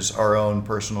mirrors our own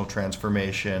personal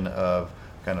transformation of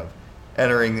kind of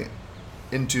entering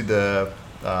into the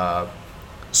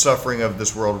suffering of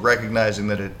this world, recognizing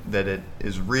that it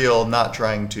is real, not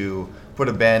trying to put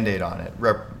a Band-Aid on it,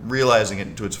 realizing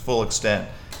it to its full extent,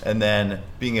 and then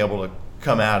being able to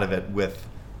come out of it with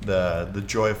the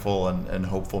joyful and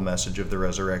hopeful message of the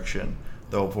resurrection,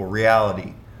 the hopeful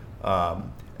reality.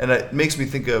 And it makes me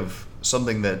think of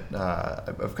something that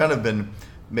I've kind of been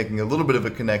making a little bit of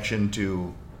a connection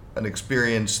to an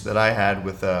experience that I had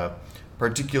with a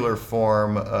particular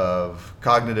form of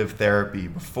cognitive therapy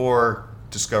before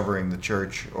discovering the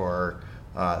church or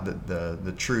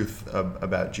the truth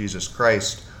about Jesus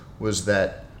Christ. Was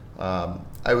that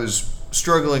I was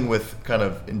struggling with kind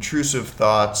of intrusive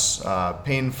thoughts,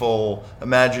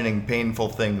 imagining painful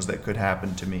things that could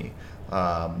happen to me.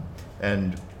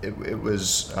 And it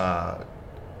was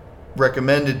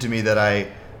recommended to me that I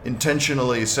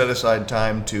intentionally set aside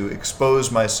time to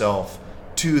expose myself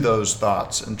to those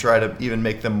thoughts and try to even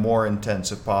make them more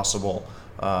intense if possible.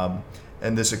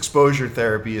 And this exposure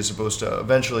therapy is supposed to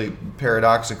eventually,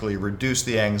 paradoxically, reduce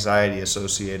the anxiety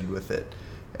associated with it.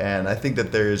 And I think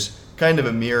that there's kind of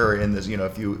a mirror in this.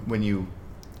 When you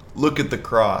look at the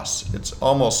cross, it's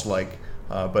almost like,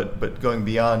 but going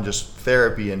beyond just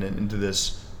therapy and into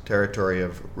this territory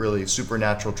of really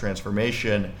supernatural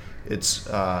transformation,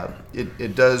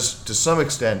 it does to some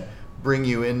extent bring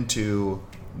you into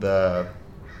the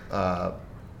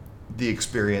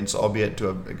experience, albeit to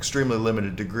an extremely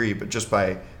limited degree. But just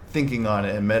by thinking on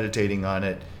it and meditating on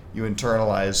it, you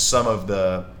internalize some of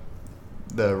the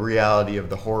reality of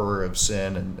the horror of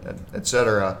sin and et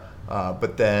cetera.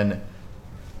 But then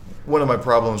one of my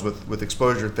problems with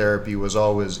exposure therapy was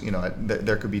always,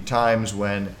 there could be times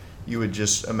when you would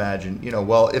just imagine,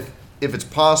 well, if it's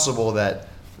possible that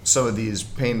some of these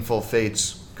painful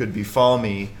fates could befall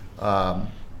me,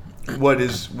 what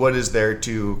is there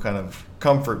to kind of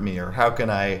comfort me, or how can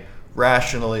I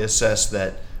rationally assess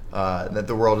that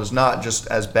the world is not just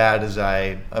as bad as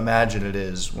I imagine it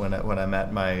is when I'm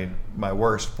at my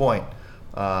worst point.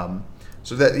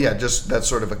 So that's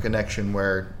sort of a connection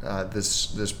where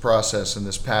this process and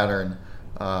this pattern,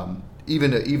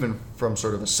 even from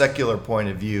sort of a secular point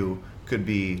of view, could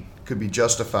be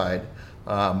justified.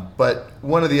 But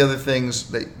one of the other things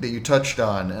that you touched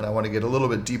on, and I want to get a little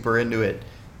bit deeper into it,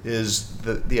 is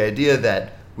the idea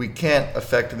that we can't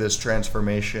affect this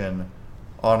transformation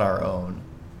on our own.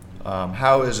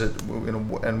 How is it,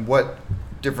 and what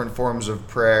different forms of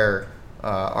prayer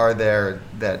are there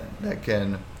that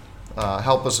can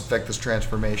help us affect this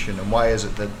transformation, and why is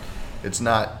it that it's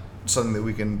not something that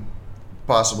we can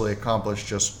possibly accomplish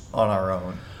just on our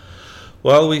own?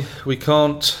 Well, we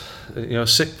can't, a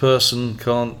sick person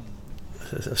can't,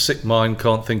 a sick mind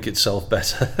can't think itself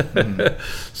better.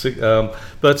 Mm-hmm.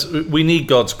 But we need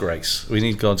God's grace. We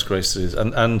need God's grace to do this.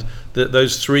 And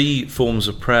those three forms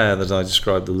of prayer that I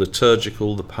described, the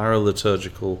liturgical, the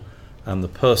paraliturgical, and the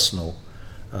personal,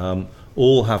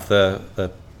 all have their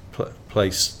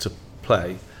place to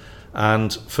play.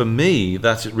 And for me,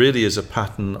 that it really is a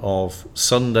pattern of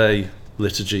Sunday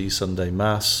liturgy, Sunday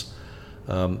Mass.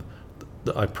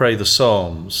 I pray the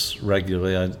Psalms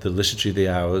regularly, the Liturgy of the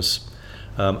Hours.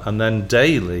 And then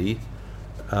daily,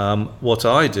 what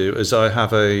I do is I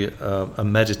have a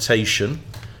meditation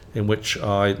in which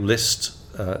I list,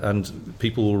 and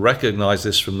people will recognize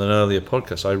this from an earlier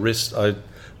podcast, I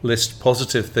list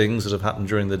positive things that have happened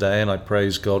during the day and I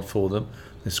praise God for them,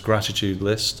 this gratitude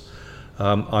list.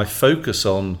 I focus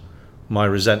on my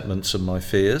resentments and my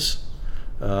fears,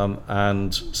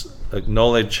 and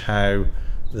acknowledge how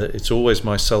that it's always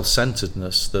my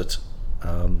self-centeredness that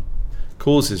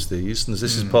causes these, and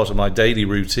this is part of my daily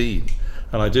routine,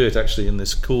 and I do it actually in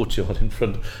this courtyard in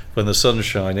front when the sun's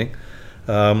shining,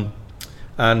 and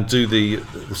do the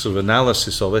sort of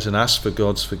analysis of it and ask for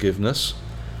God's forgiveness,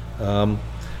 and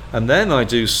then I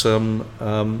do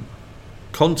some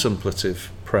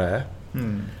contemplative prayer,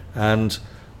 and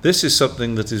this is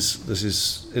something that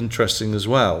is interesting as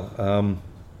well,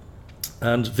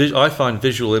 and I find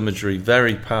visual imagery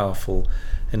very powerful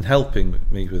in helping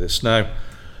me with this. Now,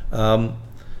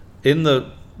 in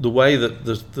the way that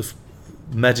the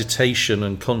meditation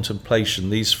and contemplation,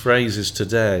 these phrases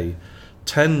today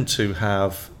tend to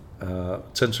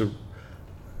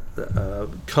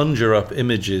conjure up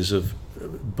images of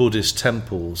Buddhist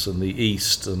temples and the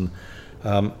East, and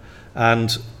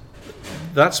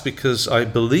that's because I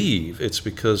believe it's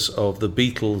because of the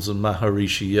Beatles and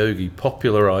Maharishi Yogi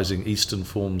popularizing Eastern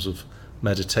forms of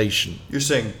meditation. You're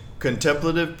saying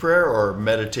contemplative prayer or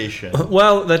meditation?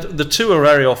 Well, the two are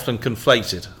very often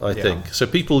conflated, I think. So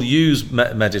people use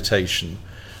meditation,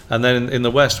 and then in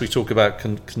the West we talk about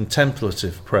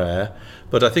contemplative prayer,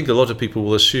 but I think a lot of people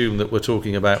will assume that we're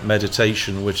talking about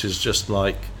meditation, which is just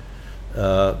like,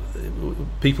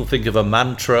 people think of a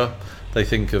mantra, they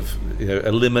think of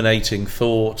eliminating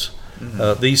thought,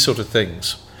 these sort of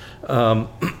things.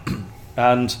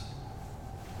 And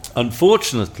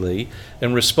Unfortunately,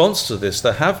 in response to this,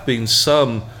 there have been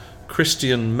some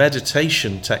Christian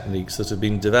meditation techniques that have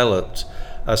been developed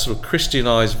as sort of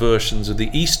Christianized versions of the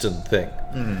Eastern thing.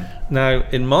 Now,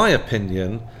 in my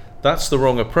opinion, that's the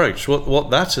wrong approach. What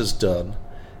that has done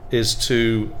is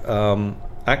to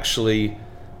actually,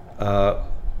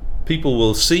 people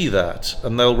will see that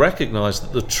and they'll recognize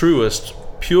that the truest,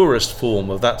 purest form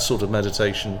of that sort of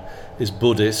meditation is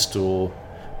Buddhist or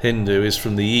Hindu, is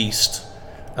from the East,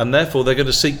 and therefore they're going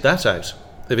to seek that out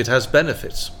if it has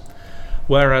benefits.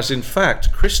 Whereas in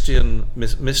fact, Christian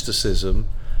mysticism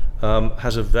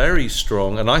has a very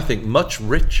strong, and I think much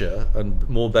richer and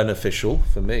more beneficial,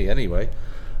 for me anyway,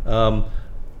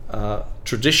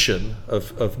 tradition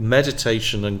of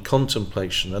meditation and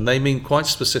contemplation, and they mean quite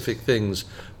specific things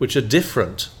which are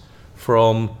different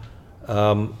from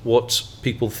what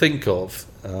people think of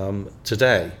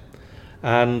today.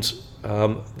 And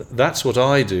that's what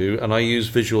I do, and I use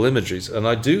visual imageries, and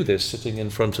I do this sitting in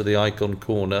front of the icon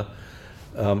corner,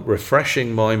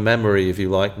 refreshing my memory, if you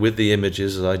like, with the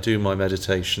images as I do my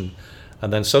meditation,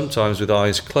 and then sometimes with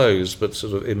eyes closed, but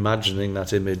sort of imagining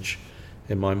that image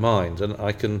in my mind. And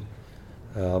I can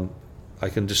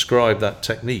describe that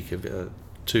technique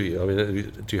to you. I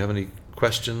mean, do you have any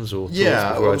questions or thoughts?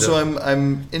 Yeah, so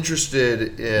I'm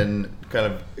interested in kind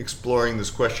of exploring this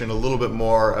question a little bit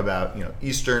more about, you know,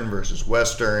 Eastern versus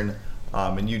Western,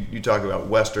 and you talk about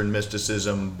Western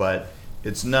mysticism, but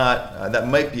it's not. That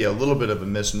might be a little bit of a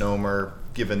misnomer,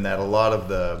 given that a lot of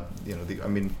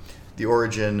the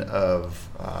origin of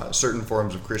certain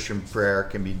forms of Christian prayer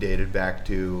can be dated back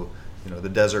to, you know, the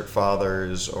Desert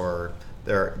Fathers, or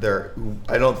they're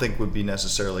I don't think would be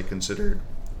necessarily considered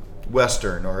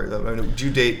Western. Or would you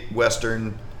date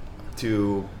Western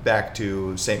back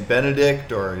to Saint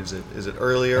Benedict, or is it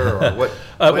earlier, or what?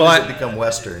 When does it become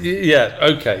Western? Yeah.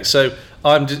 Okay. So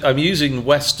I'm using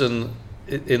Western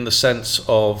in the sense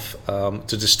of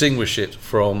to distinguish it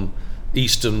from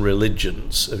Eastern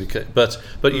religions, but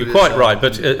you're quite right.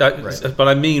 But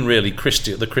I mean really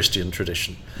the Christian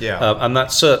tradition. Yeah. And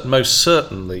that most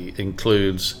certainly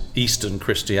includes Eastern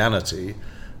Christianity.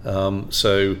 And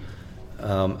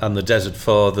the Desert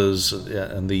Fathers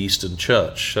and the Eastern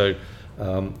Church. So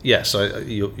yes,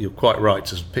 you're quite right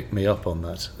to pick me up on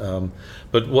that.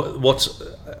 But what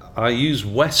I use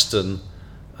Western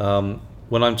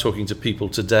when I'm talking to people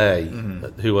today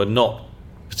who are not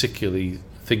particularly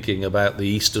thinking about the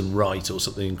Eastern Rite or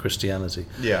something in Christianity.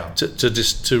 Yeah.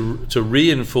 To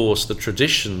reinforce the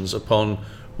traditions upon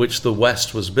which the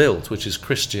West was built, which is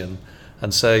Christian,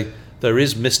 and say there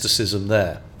is mysticism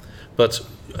there. But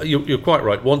you're quite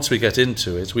right. Once we get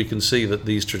into it, we can see that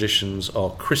these traditions are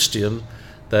Christian.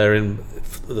 They're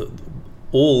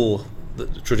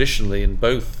traditionally in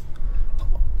both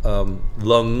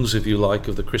lungs, if you like,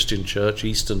 of the Christian Church,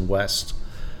 East and West,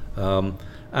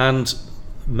 and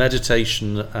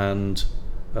meditation and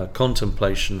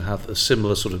contemplation have a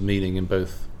similar sort of meaning in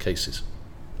both cases.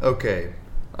 Okay,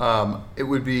 it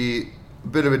would be a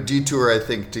bit of a detour, I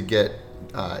think, to get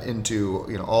into,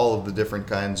 you know, all of the different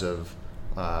kinds of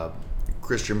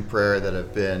Christian prayer that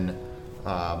have been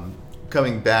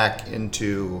coming back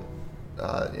into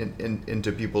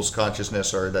people's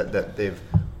consciousness, or that they've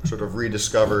sort of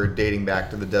rediscovered dating back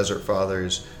to the Desert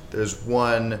Fathers. There's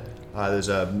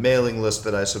a mailing list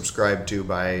that I subscribe to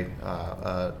by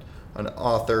an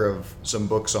author of some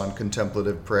books on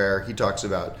contemplative prayer. He talks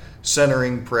about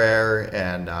centering prayer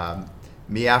and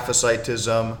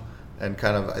miaphysitism, and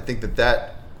kind of, I think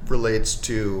that relates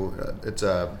to it's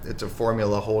a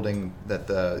formula holding that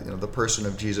the person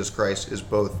of Jesus Christ is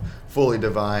both fully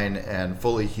divine and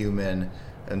fully human,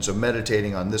 and so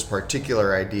meditating on this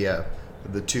particular idea,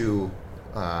 the two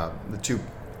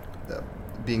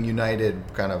being united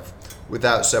kind of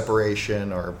without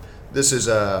separation, or this is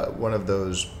one of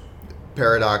those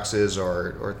paradoxes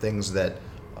or things that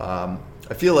I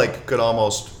feel like could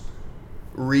almost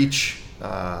reach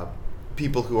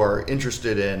people who are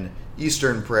interested in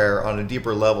Eastern prayer on a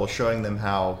deeper level, showing them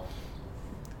how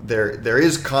there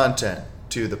is content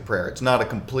to the prayer. It's not a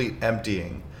complete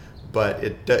emptying, but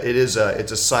it's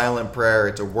a silent prayer.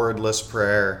 It's a wordless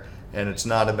prayer, and it's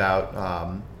not about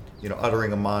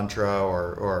uttering a mantra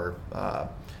or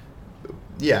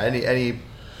any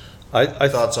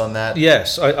thoughts on that?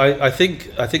 Yes, I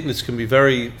think this can be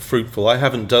very fruitful.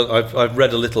 I've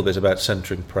read a little bit about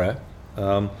centering prayer.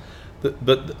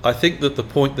 But I think that the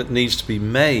point that needs to be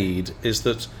made is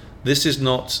that this is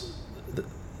not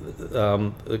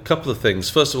a couple of things.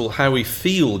 First of all, how we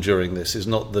feel during this is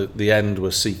not the end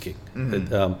we're seeking.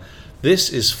 Mm-hmm.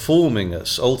 This is forming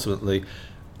us ultimately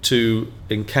to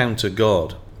encounter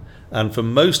God. And for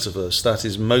most of us, that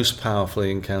is most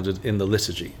powerfully encountered in the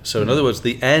liturgy. So in other words,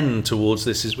 the end towards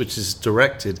this, which is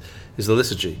directed, is the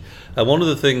liturgy. And one of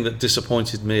the things that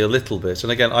disappointed me a little bit,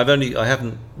 and again, I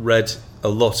haven't read a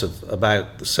lot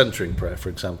about the centering prayer, for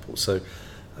example, so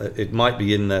it might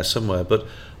be in there somewhere, but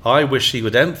I wish he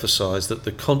would emphasize that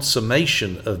the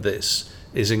consummation of this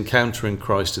is encountering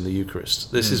Christ in the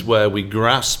Eucharist. This is where we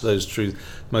grasp those truths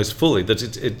most fully, that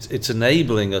it's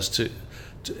enabling us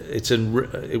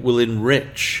it will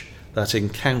enrich that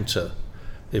encounter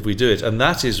if we do it. And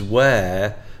that is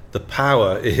where the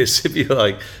power is, if you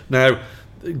like. Now,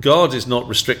 God is not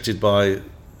restricted by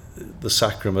the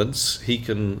sacraments. He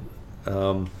can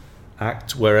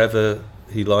act wherever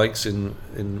he likes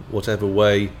in whatever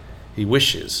way he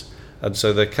wishes. And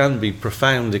so there can be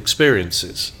profound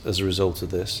experiences as a result of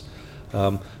this.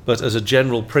 But as a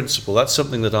general principle, that's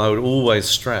something that I would always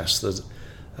stress,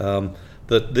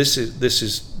 that this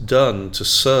is done to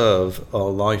serve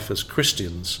our life as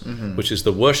Christians, which is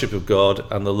the worship of God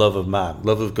and the love of man,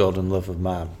 love of God and love of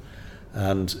man.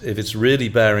 And if it's really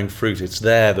bearing fruit, it's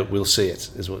there that we'll see it,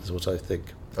 is what I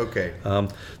think. Okay.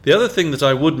 The other thing that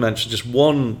I would mention, just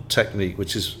one technique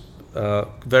which is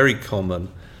very common,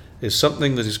 is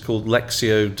something that is called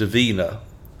Lectio Divina,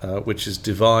 which is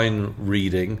divine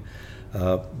reading.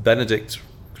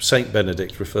 Saint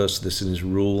Benedict refers to this in his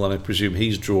rule, and I presume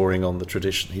he's drawing on the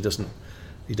tradition. You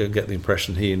don't get the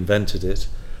impression he invented it.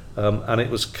 And it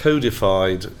was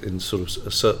codified in sort of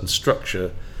a certain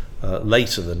structure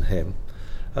later than him.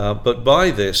 But by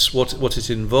this, what it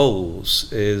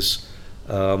involves is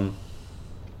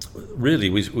really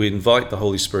we invite the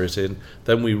Holy Spirit in,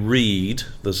 then we read,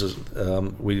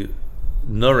 we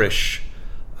nourish,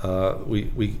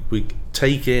 we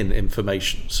take in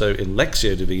information. So in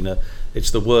Lectio Divina,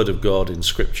 it's the Word of God in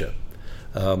Scripture.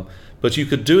 But you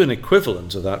could do an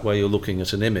equivalent of that where you're looking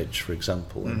at an image, for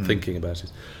example, and thinking about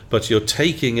it. But you're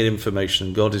taking in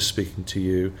information, God is speaking to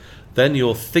you, then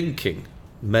you're thinking,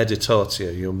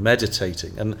 meditatio, you're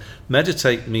meditating. And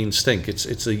meditate means think.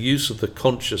 It's a use of the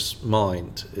conscious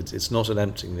mind. It's not an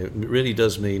emptying. It really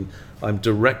does mean I'm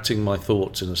directing my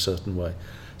thoughts in a certain way.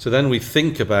 So then we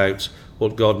think about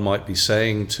what God might be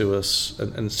saying to us,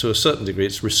 and to a certain degree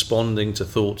it's responding to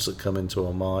thoughts that come into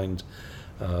our mind,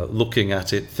 looking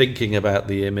at it, thinking about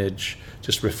the image,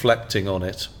 just reflecting on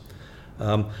it.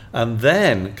 And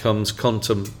then comes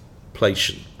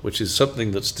contemplation, which is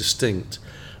something that's distinct,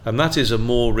 and that is a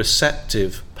more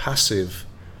receptive, passive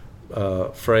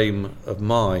frame of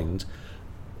mind,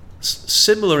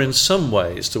 similar in some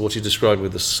ways to what you described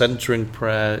with the centering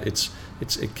prayer. It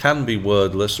can be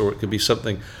wordless, or it can be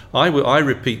something. I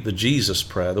repeat the Jesus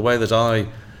prayer, the way that I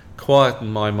quieten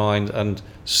my mind and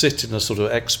sit in a sort of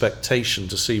expectation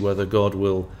to see whether God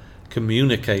will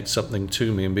communicate something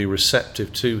to me and be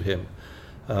receptive to him,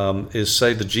 is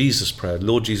say the Jesus prayer,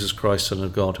 Lord Jesus Christ, Son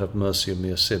of God, have mercy on me,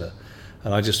 a sinner.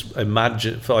 And I just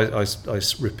imagine, I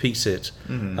repeat it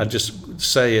and just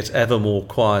say it ever more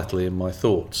quietly in my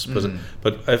thoughts.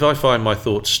 But if I find my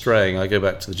thoughts straying, I go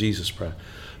back to the Jesus prayer.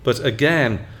 But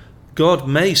again, God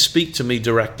may speak to me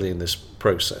directly in this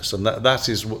process, and that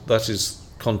is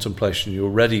contemplation. You're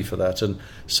ready for that. And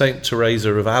Saint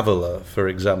Teresa of Avila, for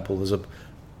example,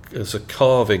 there's a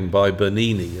carving by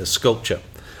Bernini, a sculpture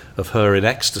of her in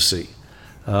ecstasy,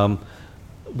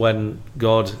 when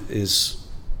God is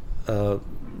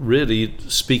really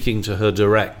speaking to her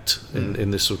direct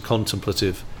in this sort of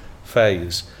contemplative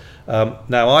phase.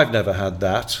 Now, I've never had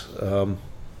that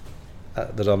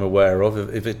I'm aware of.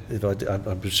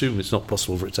 I presume it's not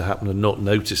possible for it to happen and not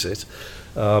notice it.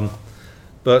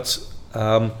 But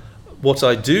what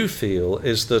I do feel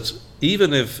is that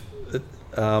even if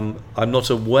I'm not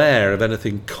aware of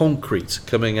anything concrete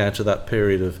coming out of that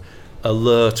period of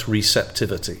alert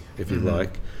receptivity, if you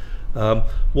like,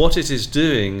 what it is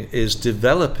doing is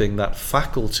developing that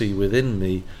faculty within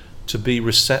me to be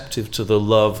receptive to the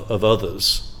love of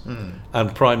others,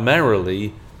 and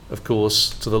primarily, of course,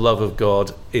 to the love of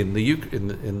God in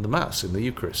the Mass, in the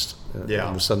Eucharist, in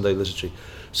the Sunday liturgy.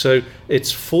 So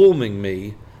it's forming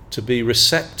me to be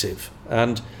receptive,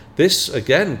 and this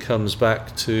again comes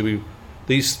back to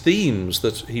these themes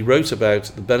that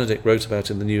Benedict wrote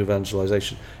about in the New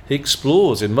Evangelization. He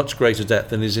explores in much greater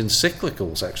depth in his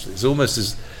encyclicals, actually. It's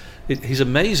almost he's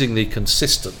amazingly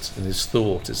consistent in his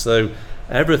thought. It's though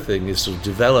everything is sort of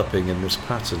developing in this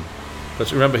pattern.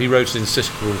 But remember, he wrote an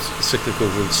encyclical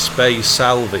called Spe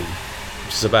Salvi,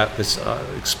 which is about this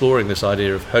exploring this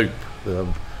idea of hope.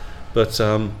 But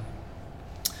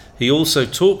he also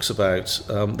talks about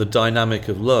the dynamic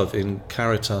of love in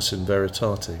Caritas in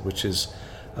Veritate, which is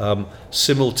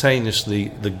simultaneously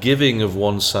the giving of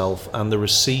oneself and the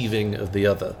receiving of the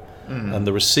other. and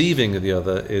the receiving of the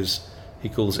other is, he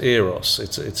calls eros.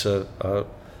 It's a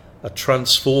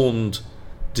transformed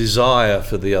desire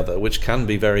for the other, which can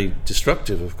be very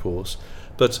destructive, of course.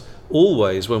 But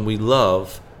always when we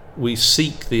love, we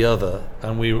seek the other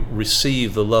and we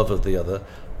receive the love of the other,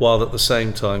 while at the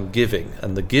same time giving.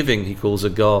 And the giving he calls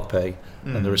agape,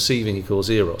 and the receiving he calls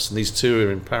eros. And these two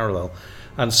are in parallel.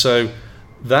 And so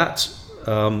that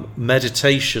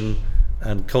meditation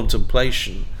and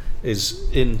contemplation is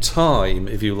in time,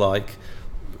 if you like,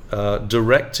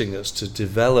 directing us to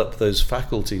develop those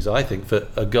faculties, I think, for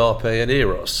agape and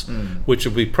eros, which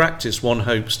will be practiced, one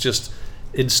hopes, just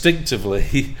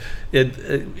instinctively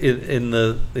in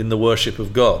the worship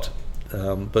of God.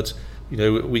 But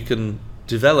we can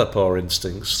develop our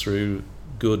instincts through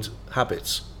good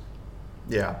habits.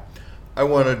 Yeah. I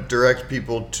want to direct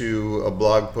people to a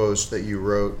blog post that you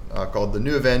wrote called "The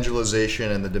New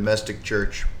Evangelization and the Domestic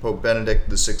Church, Pope Benedict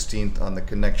XVI on the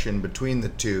Connection Between the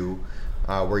Two,"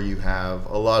 where you have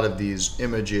a lot of these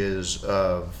images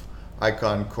of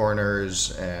icon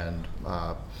corners, and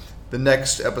the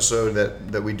next episode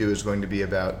that we do is going to be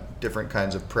about different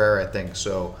kinds of prayer, I think.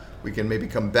 So we can maybe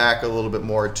come back a little bit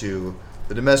more to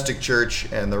the domestic church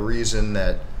and the reason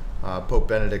that Pope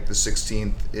Benedict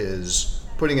XVI is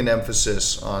putting an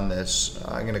emphasis on this.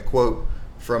 I'm going to quote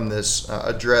from this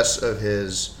address of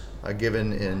his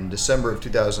given in December of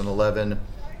 2011.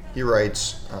 He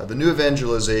writes, "The new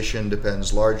evangelization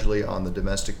depends largely on the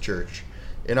domestic church.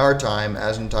 In our time,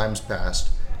 as in times past,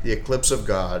 the eclipse of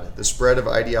God, the spread of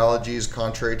ideologies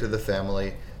contrary to the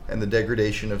family, and the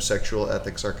degradation of sexual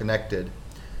ethics are connected.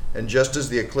 And just as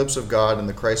the eclipse of God and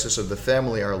the crisis of the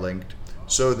family are linked,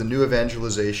 so the new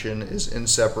evangelization is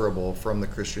inseparable from the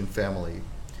Christian family.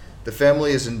 The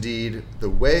family is indeed the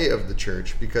way of the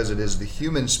church because it is the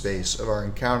human space of our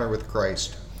encounter with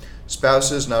Christ.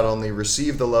 Spouses not only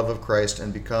receive the love of Christ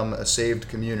and become a saved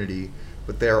community,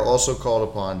 but they are also called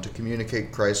upon to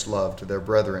communicate Christ's love to their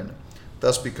brethren,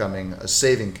 thus becoming a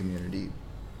saving community."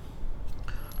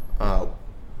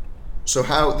 So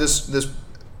how this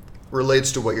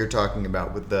relates to what you're talking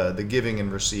about with the giving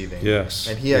and receiving. Yes.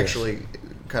 And he actually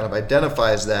kind of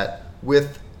identifies that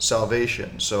with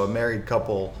salvation. So a married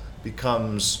couple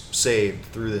becomes saved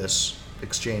through this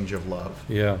exchange of love.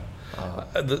 Yeah.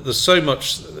 There's so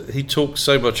much, he talks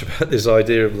so much about this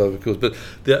idea of love, of course, but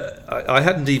I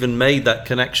hadn't even made that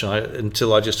connection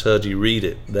until I just heard you read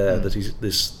it there, that he's,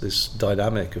 this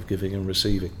dynamic of giving and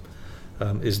receiving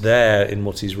is there in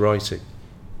what he's writing.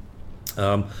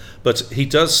 But he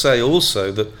does say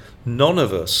also that none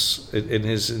of us, in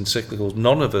his encyclicals,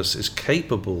 none of us is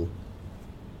capable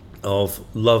of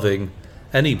loving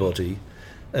anybody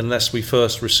unless we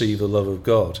first receive the love of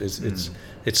God. It's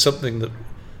something that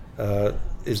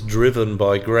is driven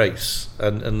by grace,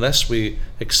 and unless we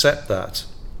accept that,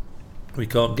 we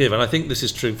can't give. And I think this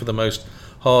is true for the most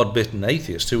hard-bitten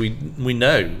atheists, who we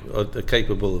know are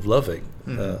capable of loving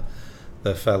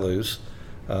their fellows,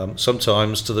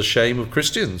 sometimes to the shame of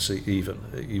Christians, even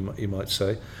you might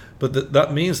say. But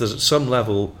that means that at some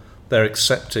level they're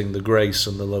accepting the grace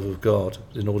and the love of God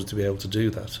in order to be able to do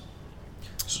that.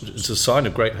 It's a sign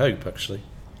of great hope, actually.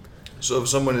 So if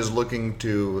someone is looking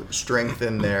to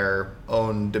strengthen their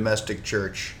own domestic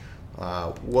church,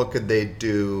 what could they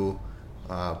do?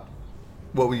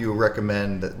 What would you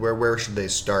recommend? Where should they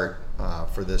start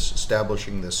for this,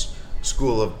 establishing this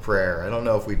school of prayer? I don't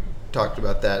know if we talked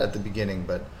about that at the beginning,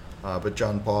 but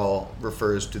John Paul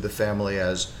refers to the family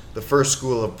as the first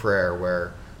school of prayer,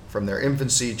 where from their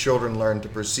infancy children learn to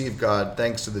perceive God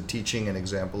thanks to the teaching and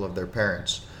example of their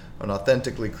parents. An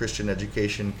authentically Christian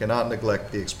education cannot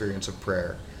neglect the experience of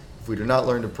prayer. If we do not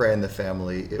learn to pray in the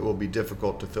family, it will be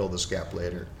difficult to fill this gap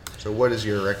later. So what is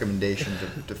your recommendation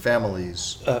to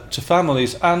families? To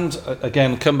families, and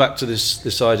again, come back to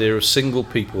this idea of single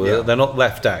people. Yeah. They're not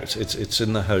left out. It's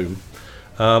in the home.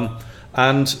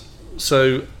 And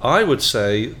so I would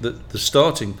say that the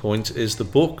starting point is the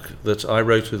book that I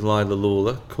wrote with Lila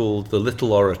Lawler called The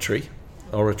Little Oratory.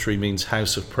 Oratory means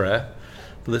house of prayer.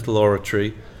 The Little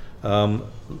Oratory. The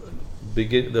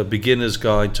beginner's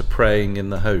guide to praying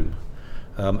in the home,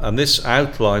 and this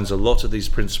outlines a lot of these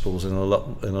principles in a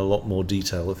lot more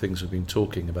detail, the things we've been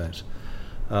talking about.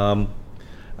 I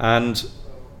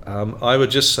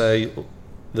would just say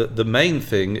that the main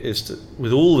thing is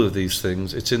with all of these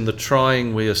things, it's in the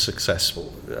trying we are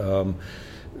successful.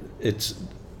 It's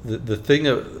the thing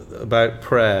about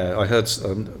prayer. I heard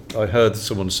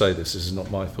someone say this. This is not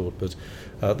my thought, but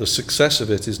the success of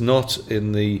it is not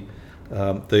in the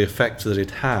effect that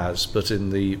it has, but in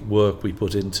the work we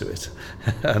put into it.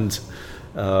 And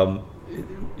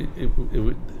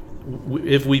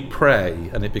if we pray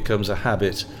and it becomes a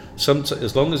habit,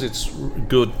 as long as it's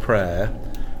good prayer,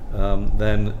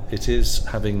 then it is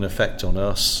having an effect on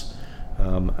us,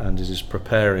 and it is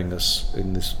preparing us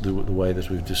in the way that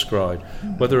we've described.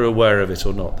 Whether we're aware of it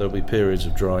or not, there'll be periods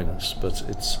of dryness, but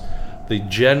it's the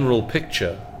general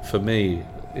picture for me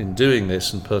in doing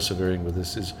this and persevering with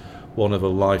this is one of a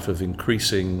life of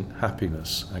increasing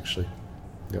happiness, actually.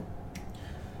 Yep.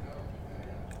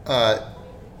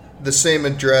 The same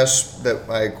address that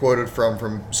I quoted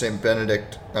from St.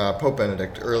 Benedict, Pope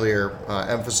Benedict earlier,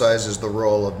 emphasizes the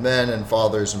role of men and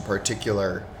fathers in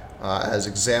particular as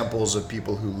examples of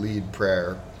people who lead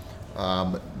prayer.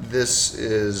 This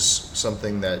is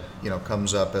something that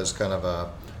comes up as kind of a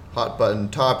hot button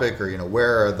topic, or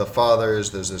where are the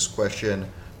fathers? There's this question.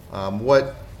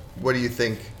 What do you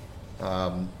think?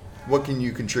 What can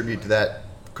you contribute to that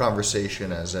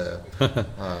conversation as a?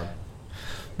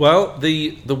 Well,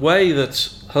 the way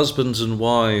that husbands and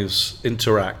wives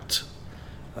interact,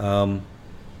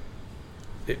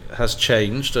 it has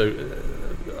changed.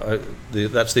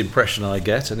 That's the impression I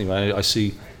get. Anyway,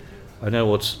 I know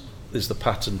what is the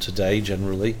pattern today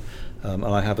generally, and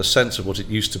I have a sense of what it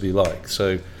used to be like.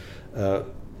 So,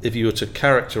 if you were to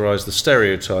characterize the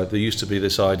stereotype, there used to be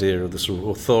this idea of the sort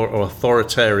of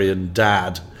authoritarian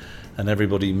dad, and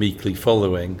everybody meekly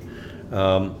following.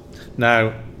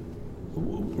 Now,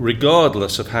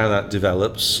 regardless of how that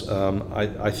develops,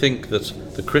 I think that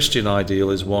the Christian ideal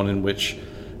is one in which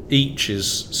each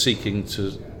is seeking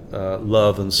to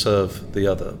love and serve the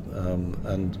other,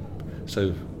 and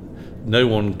so no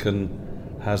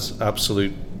one has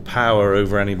absolute power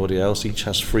over anybody else. Each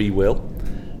has free will,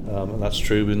 and that's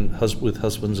true with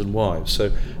husbands and wives.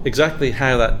 So exactly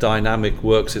how that dynamic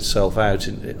works itself out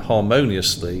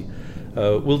harmoniously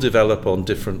will develop on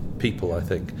different people, I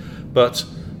think. But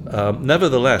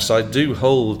nevertheless, I do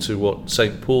hold to what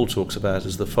St. Paul talks about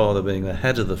as the father being the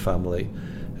head of the family,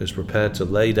 who's prepared to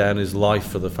lay down his life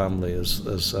for the family,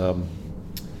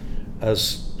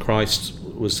 as Christ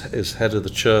is head of the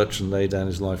church and laid down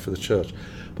his life for the church.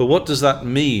 But what does that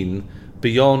mean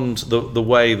beyond the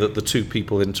way that the two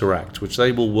people interact, which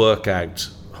they will work out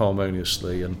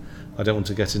harmoniously? And I don't want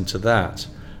to get into that.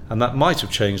 And that might have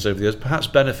changed over the years, perhaps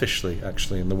beneficially,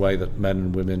 actually, in the way that men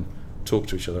and women talk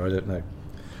to each other. I don't know.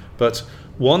 But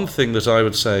one thing that I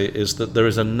would say is that there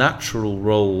is a natural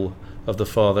role of the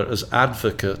father as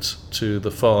advocate to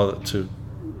the father,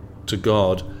 to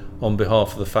God on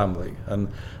behalf of the family.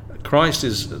 And Christ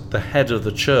is the head of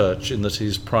the church in that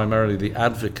he's primarily the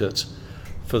advocate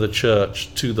for the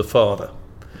church to the Father.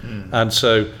 And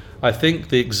so I think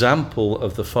the example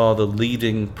of the father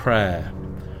leading prayer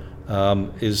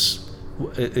is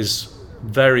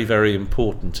very, very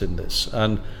important in this,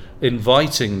 and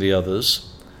inviting the others.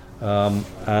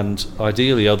 And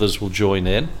ideally others will join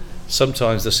in.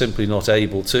 Sometimes they're simply not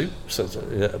able to.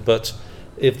 But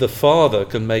if the father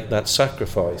can make that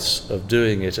sacrifice of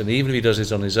doing it, and even if he does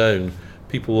it on his own,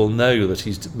 people will know that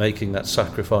he's making that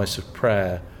sacrifice of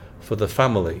prayer for the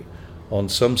family on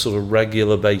some sort of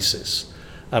regular basis.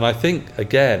 And I think,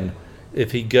 again,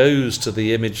 if he goes to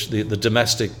the image, the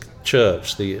domestic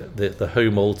church, the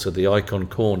home altar, the icon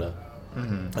corner,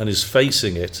 and is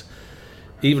facing it,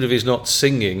 even if he's not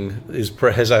singing his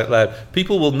prayers out loud,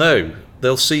 people will know.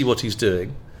 They'll see what he's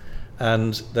doing,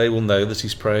 and they will know that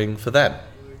he's praying for them.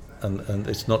 And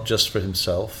it's not just for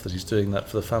himself, that he's doing that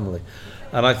for the family.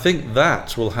 And I think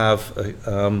that will have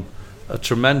a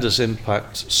tremendous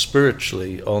impact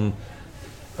spiritually on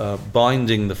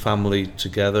binding the family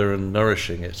together and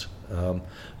nourishing it.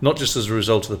 Not just as a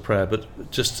result of the prayer,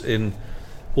 but just in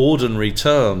ordinary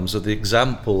terms of the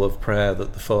example of prayer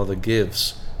that the Father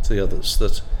gives to the others.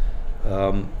 That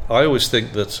I always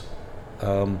think that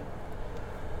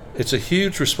it's a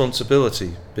huge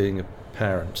responsibility being a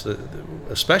parent,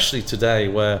 especially today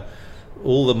where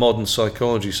all the modern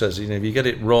psychology says, if you get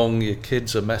it wrong, your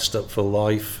kids are messed up for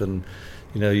life, and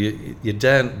you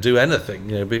daren't do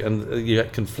anything, and you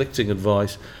get conflicting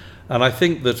advice. And I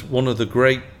think that one of the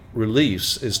great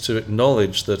reliefs is to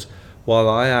acknowledge that while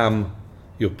I am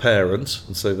your parent,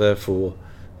 and so therefore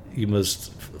you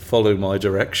must follow my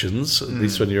directions, at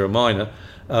least when you're a minor,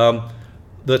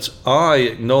 that I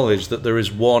acknowledge that there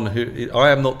is one who, I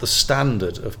am not the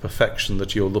standard of perfection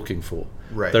that you're looking for.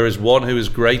 Right. There is one who is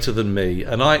greater than me,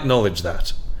 and I acknowledge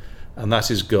that, and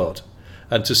that is God.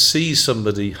 And to see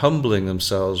somebody humbling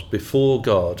themselves before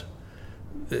God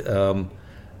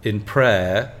in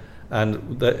prayer,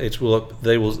 and that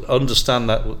they will understand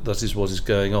that is what is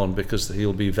going on, because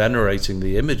he'll be venerating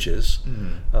the images,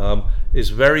 is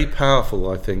very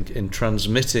powerful, I think, in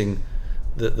transmitting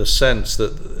the sense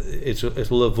that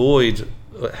it will avoid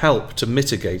help to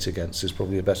mitigate against, is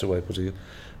probably a better way of putting it,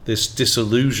 this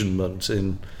disillusionment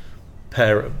in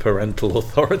parental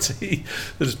authority.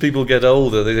 As people get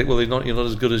older, they think, well, you're not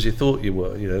as good as you thought you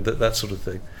were. That sort of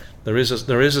thing. There is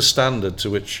a standard to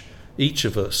which each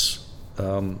of us,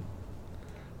 to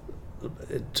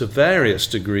various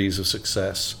degrees of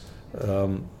success,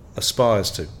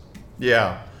 aspires to.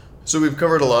 Yeah. So we've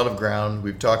covered a lot of ground.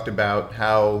 We've talked about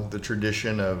how the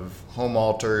tradition of home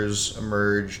altars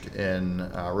emerged in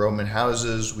Roman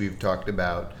houses. We've talked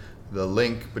about the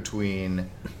link between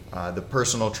the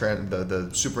personal, the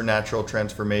supernatural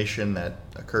transformation that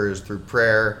occurs through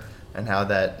prayer, and how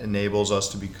that enables us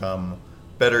to become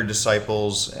better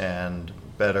disciples and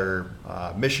better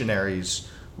missionaries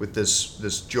with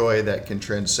this joy that can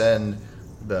transcend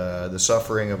the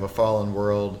suffering of a fallen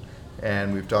world.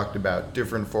 And we've talked about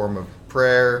different form of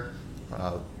prayer,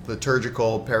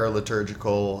 liturgical,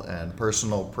 paraliturgical, and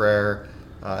personal prayer,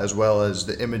 as well as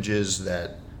the images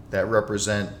that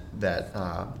represent that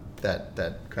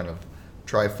kind of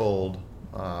trifold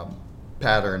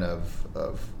pattern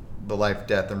of the life,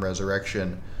 death, and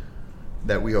resurrection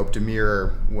that we hope to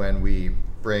mirror when we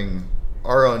bring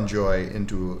our own joy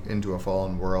into a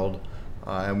fallen world.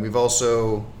 And we've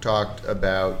also talked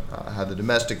about how the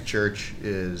domestic church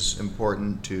is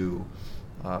important to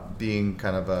being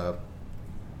kind of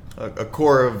a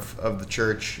core of the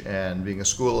church and being a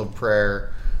school of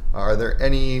prayer. Are there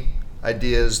any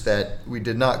ideas that we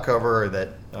did not cover, or that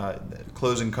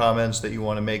closing comments that you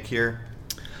want to make here?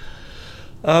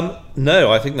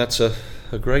 No, I think that's a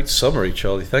great summary,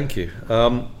 Charlie. Thank you.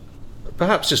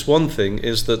 Perhaps just one thing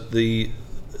is that the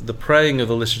praying of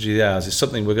the Liturgy of the Hours is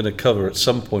something we're going to cover at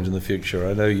some point in the future.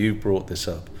 I know you brought this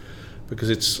up, because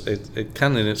it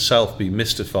can in itself be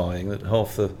mystifying that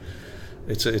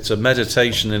it's a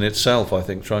meditation in itself, I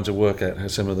think, trying to work out how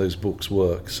some of those books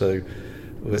work. So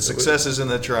the success is in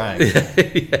the trying.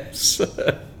 Yes.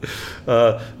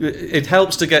 It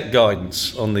helps to get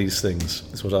guidance on these things,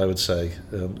 is what I would say.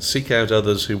 Seek out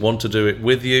others who want to do it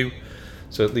with you,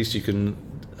 so at least you can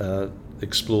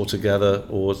explore together,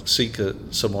 or seek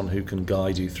someone who can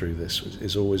guide you through this.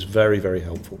 Is always very, very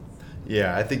helpful.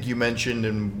 Yeah, I think you mentioned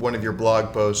in one of your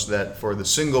blog posts that for the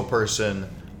single person,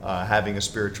 having a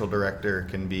spiritual director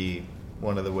can be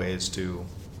one of the ways to,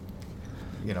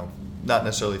 not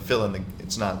necessarily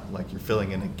it's not like you're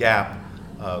filling in a gap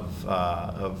of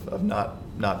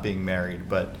not being married,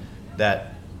 but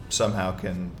that somehow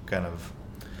can kind of...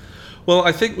 Well,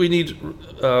 I think we need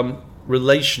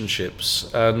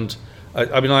relationships, and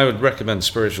I would recommend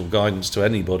spiritual guidance to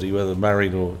anybody, whether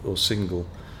married or single.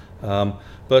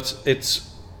 But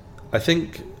I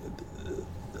think,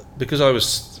 because I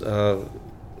was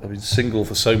single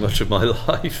for so much of my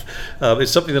life,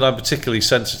 it's something that I'm particularly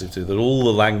sensitive to, that all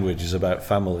the language is about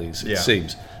families, it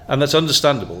seems. And that's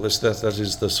understandable. That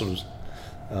is the sort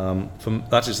of,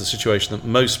 that is the situation that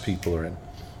most people are in.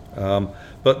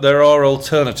 But there are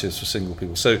alternatives for single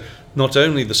people. So not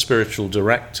only the spiritual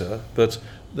director, but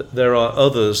there are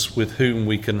others with whom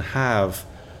we can have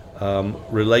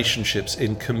relationships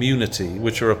in community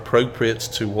which are appropriate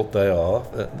to what they are.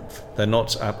 They're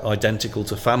not identical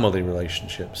to family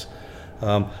relationships.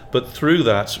 But through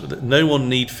that, no one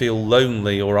need feel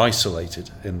lonely or isolated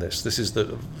in this. This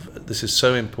is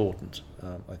so important,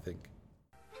 I think.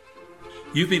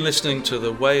 You've been listening to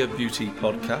the Way of Beauty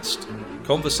podcast,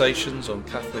 conversations on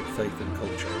Catholic faith and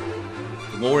culture.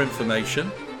 For more information,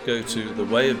 go to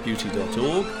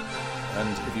thewayofbeauty.org,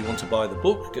 and if you want to buy the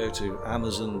book, go to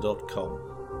amazon.com.